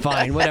tie it,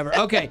 fine, whatever.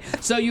 Okay,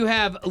 so you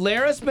have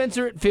Lara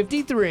Spencer at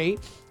 53.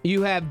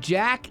 You have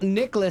Jack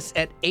Nicklaus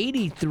at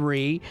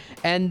 83,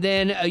 and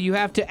then you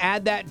have to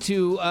add that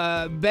to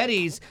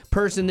Betty's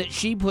person that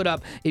she put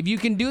up. If you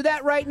can do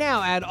that right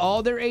now, add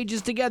all their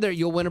ages together,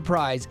 you'll win a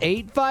prize.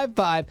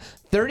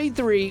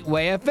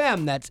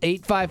 855-33-WAY-FM. That's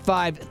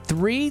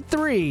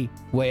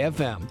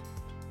 855-33-WAY-FM.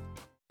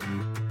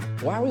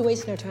 Why are we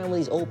wasting our time with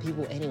these old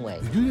people anyway?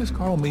 You just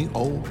call me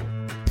old.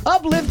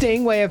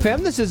 Uplifting Way FM.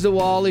 This is the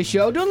Wally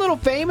Show. Doing little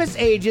famous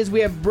ages. We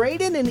have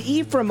Braden and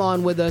Ephraim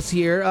on with us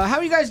here. How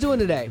are you guys doing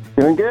today?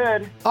 Doing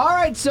good. All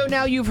right, so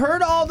now you've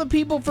heard all the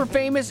people for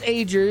famous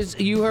ages.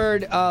 You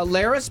heard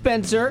Lara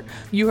Spencer.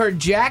 You heard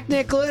Jack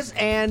Nicklaus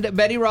and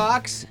Betty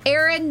Rocks.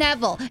 Aaron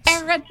Neville.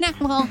 Aaron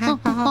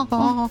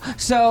Neville.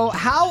 So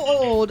how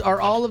old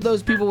are all of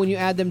those people when you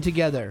add them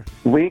together?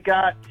 We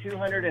got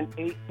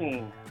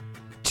 218.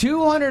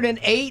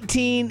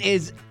 218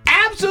 is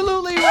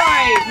absolutely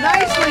right.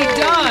 Nicely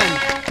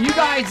done. You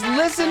guys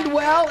listened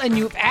well, and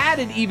you've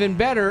added even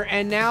better,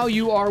 and now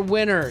you are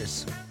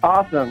winners.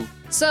 Awesome.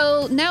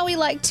 So now we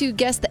like to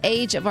guess the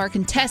age of our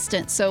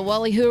contestants. So,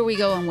 Wally, who are we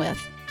going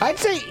with? I'd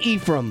say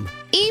Ephraim.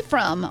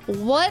 Ephraim,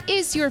 what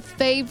is your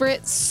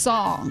favorite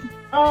song?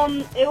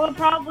 It would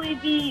probably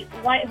be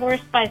White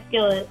Horse by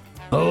Skillet.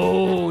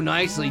 Oh,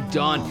 nicely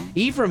done.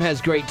 Ephraim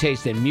has great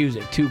taste in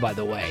music, too, by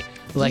the way.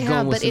 Like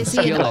going with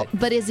some Skillet.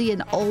 But is he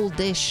an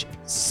oldish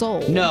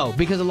soul? No,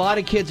 because a lot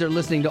of kids are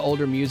listening to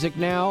older music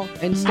now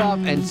and stuff,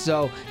 and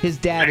so his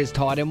dad has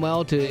taught him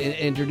well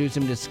to introduce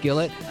him to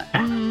Skillet.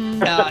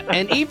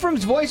 And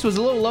Ephraim's voice was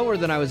a little lower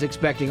than I was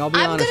expecting, I'll be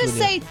honest with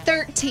you. I'm going to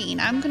say 13.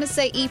 I'm going to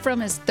say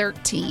Ephraim is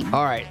 13.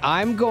 All right,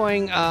 I'm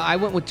going, I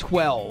went with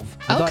 12.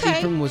 I thought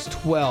Ephraim was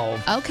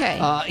 12.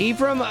 Okay.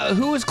 Ephraim,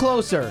 who was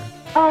closer?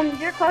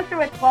 You're closer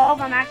with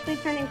 12. I'm actually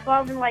turning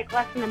 12 in like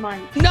less than a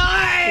month.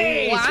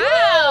 Nice!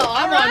 Wow!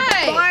 I'm on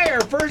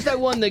fire. First I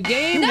won the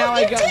game. No,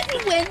 you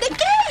didn't win the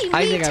game.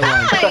 I think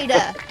I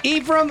tied.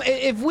 Ephraim,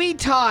 if we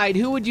tied,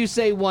 who would you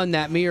say won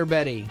that, me or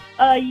Betty?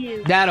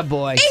 You. That a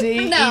boy.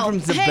 See,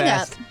 Ephraim's the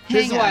best.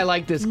 This is why I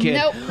like this kid.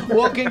 Nope.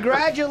 Well,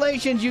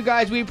 congratulations, you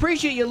guys. We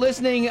appreciate you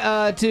listening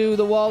to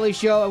The Wally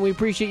Show, and we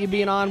appreciate you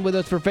being on with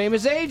us for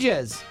Famous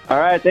Ages.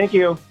 All right, thank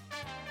you.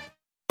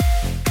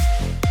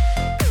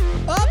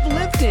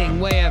 Uplifting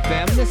Way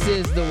FM. This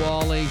is the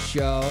Wally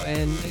Show,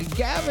 and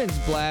Gavin's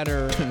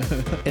bladder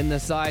and the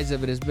size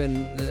of it has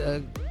been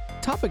a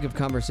topic of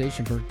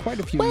conversation for quite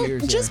a few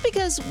years. Just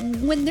because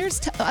when there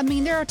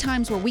are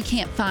times where we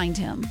can't find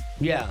him.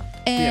 Yeah.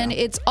 And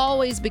it's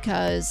always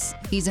because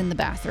he's in the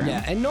bathroom.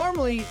 Yeah, and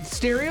normally,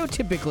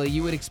 stereotypically,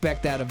 you would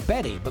expect that of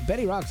Betty, but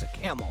Betty Rock's a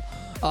camel.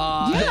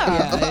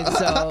 And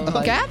so,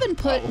 Gavin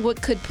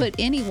could put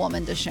any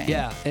woman to shame.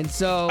 Yeah, and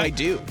so I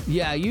do.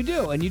 Yeah, you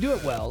do, and you do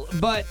it well.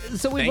 But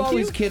so we've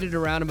always kidded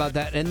around about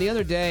that. And the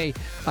other day,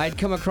 I'd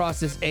come across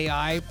this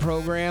AI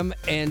program,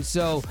 and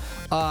so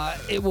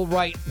it will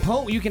write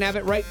you can have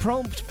it write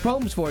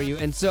poems for you.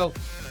 And so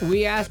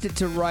we asked it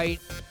to write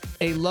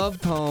a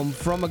love poem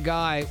from a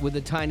guy with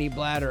a tiny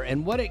bladder,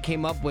 and what it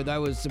came up with, I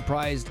was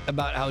surprised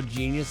about how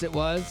genius it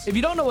was. If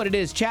you don't know what it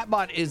is,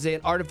 Chatbot is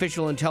an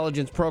artificial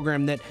intelligence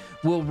program that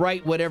will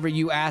write whatever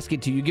you ask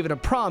it to. You give it a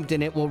prompt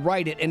and it will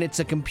write it, and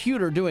it's a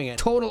computer doing it.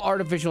 Total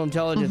artificial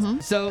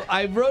intelligence. So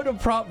I wrote a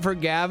prompt for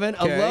Gavin,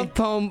 a love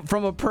poem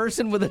from a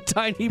person with a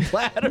tiny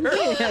bladder.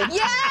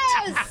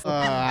 Yes!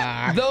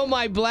 Though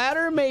my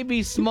bladder may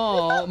be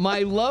small, my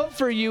love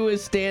for you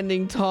is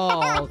standing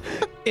tall.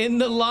 In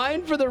the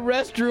line for the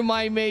restroom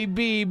I may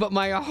be, but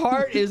my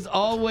heart is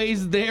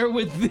always there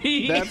with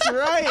thee. That's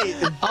right.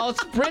 I'll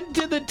sprint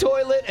to the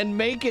toilet and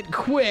make it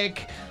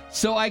quick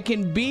so I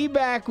can be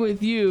back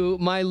with you,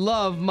 my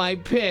love, my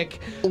pick.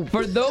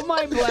 For though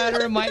my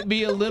bladder might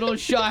be a little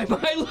shy,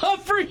 my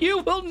love for you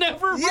will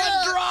never run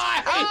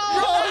dry.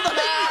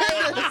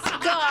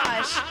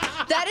 Gosh,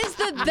 that is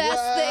the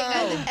best thing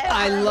I've ever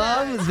I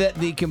love that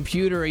the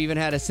computer even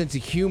had a sense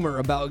of humor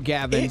about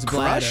Gavin's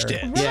bladder. Crushed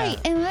it. Right,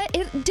 and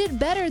it did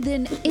better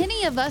than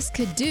any of us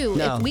could do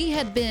if we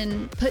had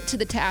been put to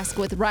the task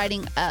with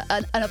writing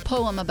a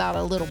poem about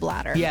a little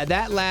bladder. Yeah,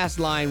 that last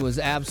line was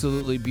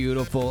absolutely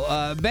beautiful.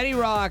 Betty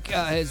Rock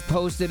has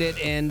posted it,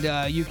 and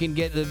you can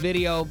get the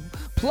video.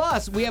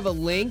 Plus, we have a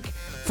link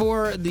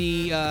for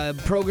the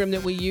program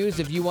that we use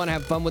if you want to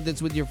have fun with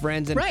this with your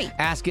friends and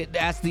ask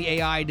the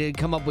AI to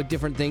come up with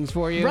different things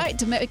for you. Right,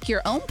 to make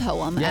your own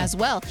poem as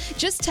well.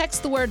 Just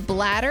text the word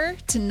bladder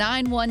to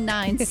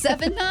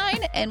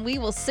 91979 and we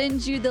will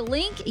send you the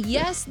link.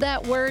 Yes,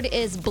 that word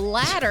is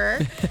bladder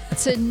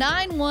to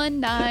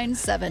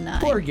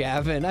 91979. Poor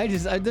Gavin.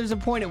 There's a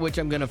point at which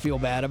I'm going to feel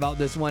bad about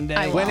this one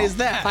day. When is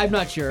that? I'm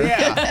not sure.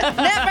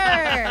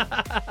 Never.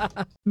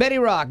 Betty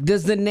Rock,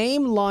 does the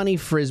name Lonnie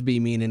Frisbee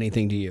mean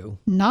anything to you?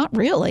 Not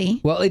really.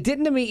 Well, it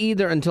didn't to me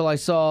either until I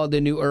saw the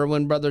new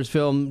Erwin Brothers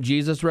film,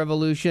 Jesus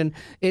Revolution.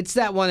 It's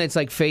that one that's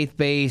like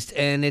faith-based,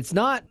 and it's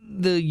not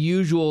the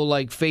usual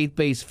like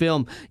faith-based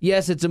film.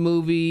 Yes, it's a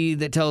movie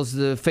that tells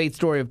the faith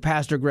story of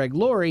Pastor Greg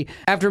Laurie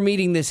after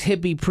meeting this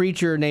hippie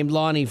preacher named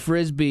Lonnie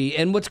Frisbee.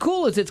 And what's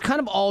cool is it's kind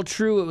of all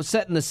true. It was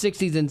set in the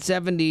 60s and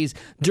 70s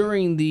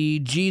during the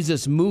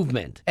Jesus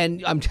movement.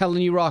 And I'm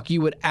telling you, Rock,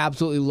 you would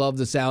absolutely love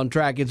the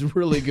soundtrack. It's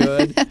really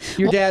good.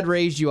 Your dad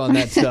raised you on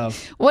that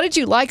stuff. What did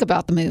you like about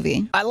about the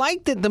movie? I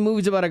like that the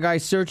movie's about a guy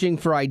searching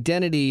for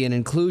identity and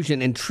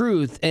inclusion and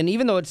truth. And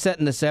even though it's set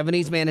in the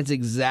 70s, man, it's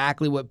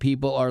exactly what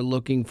people are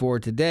looking for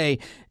today.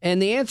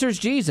 And the answer is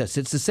Jesus.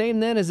 It's the same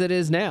then as it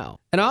is now.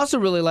 And I also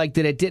really like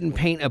that it didn't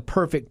paint a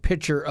perfect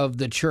picture of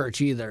the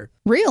church either.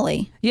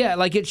 Really? Yeah,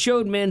 like it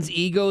showed men's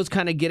egos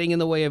kind of getting in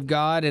the way of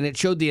God, and it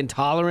showed the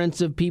intolerance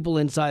of people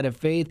inside of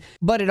faith.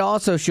 But it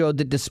also showed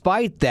that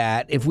despite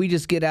that, if we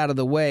just get out of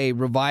the way,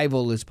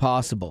 revival is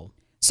possible.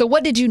 So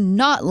what did you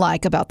not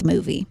like about the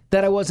movie?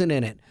 That I wasn't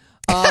in it.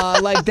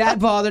 Like that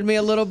bothered me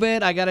a little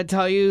bit. I got to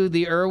tell you,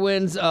 the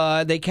Irwins,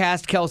 they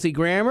cast Kelsey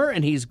Grammer,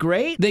 and he's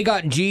great. They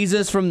got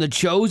Jesus from The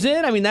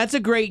Chosen. I mean, that's a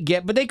great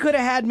get, but they could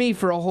have had me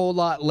for a whole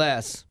lot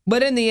less.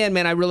 But in the end,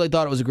 man, I really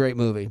thought it was a great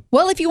movie.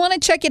 Well, if you want to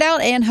check it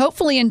out and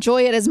hopefully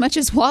enjoy it as much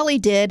as Wally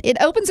did, it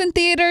opens in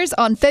theaters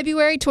on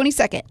February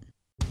 22nd.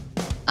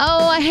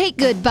 Oh, I hate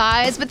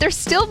goodbyes, but there's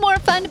still more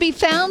fun to be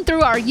found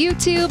through our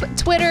YouTube,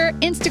 Twitter,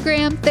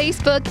 Instagram,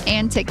 Facebook,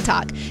 and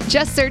TikTok.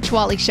 Just search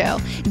Wally Show.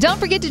 Don't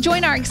forget to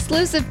join our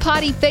exclusive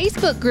Potty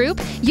Facebook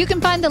group. You can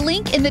find the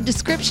link in the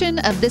description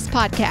of this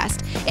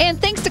podcast.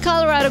 And thanks to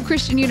Colorado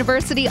Christian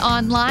University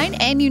Online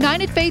and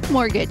United Faith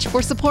Mortgage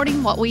for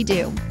supporting what we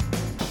do.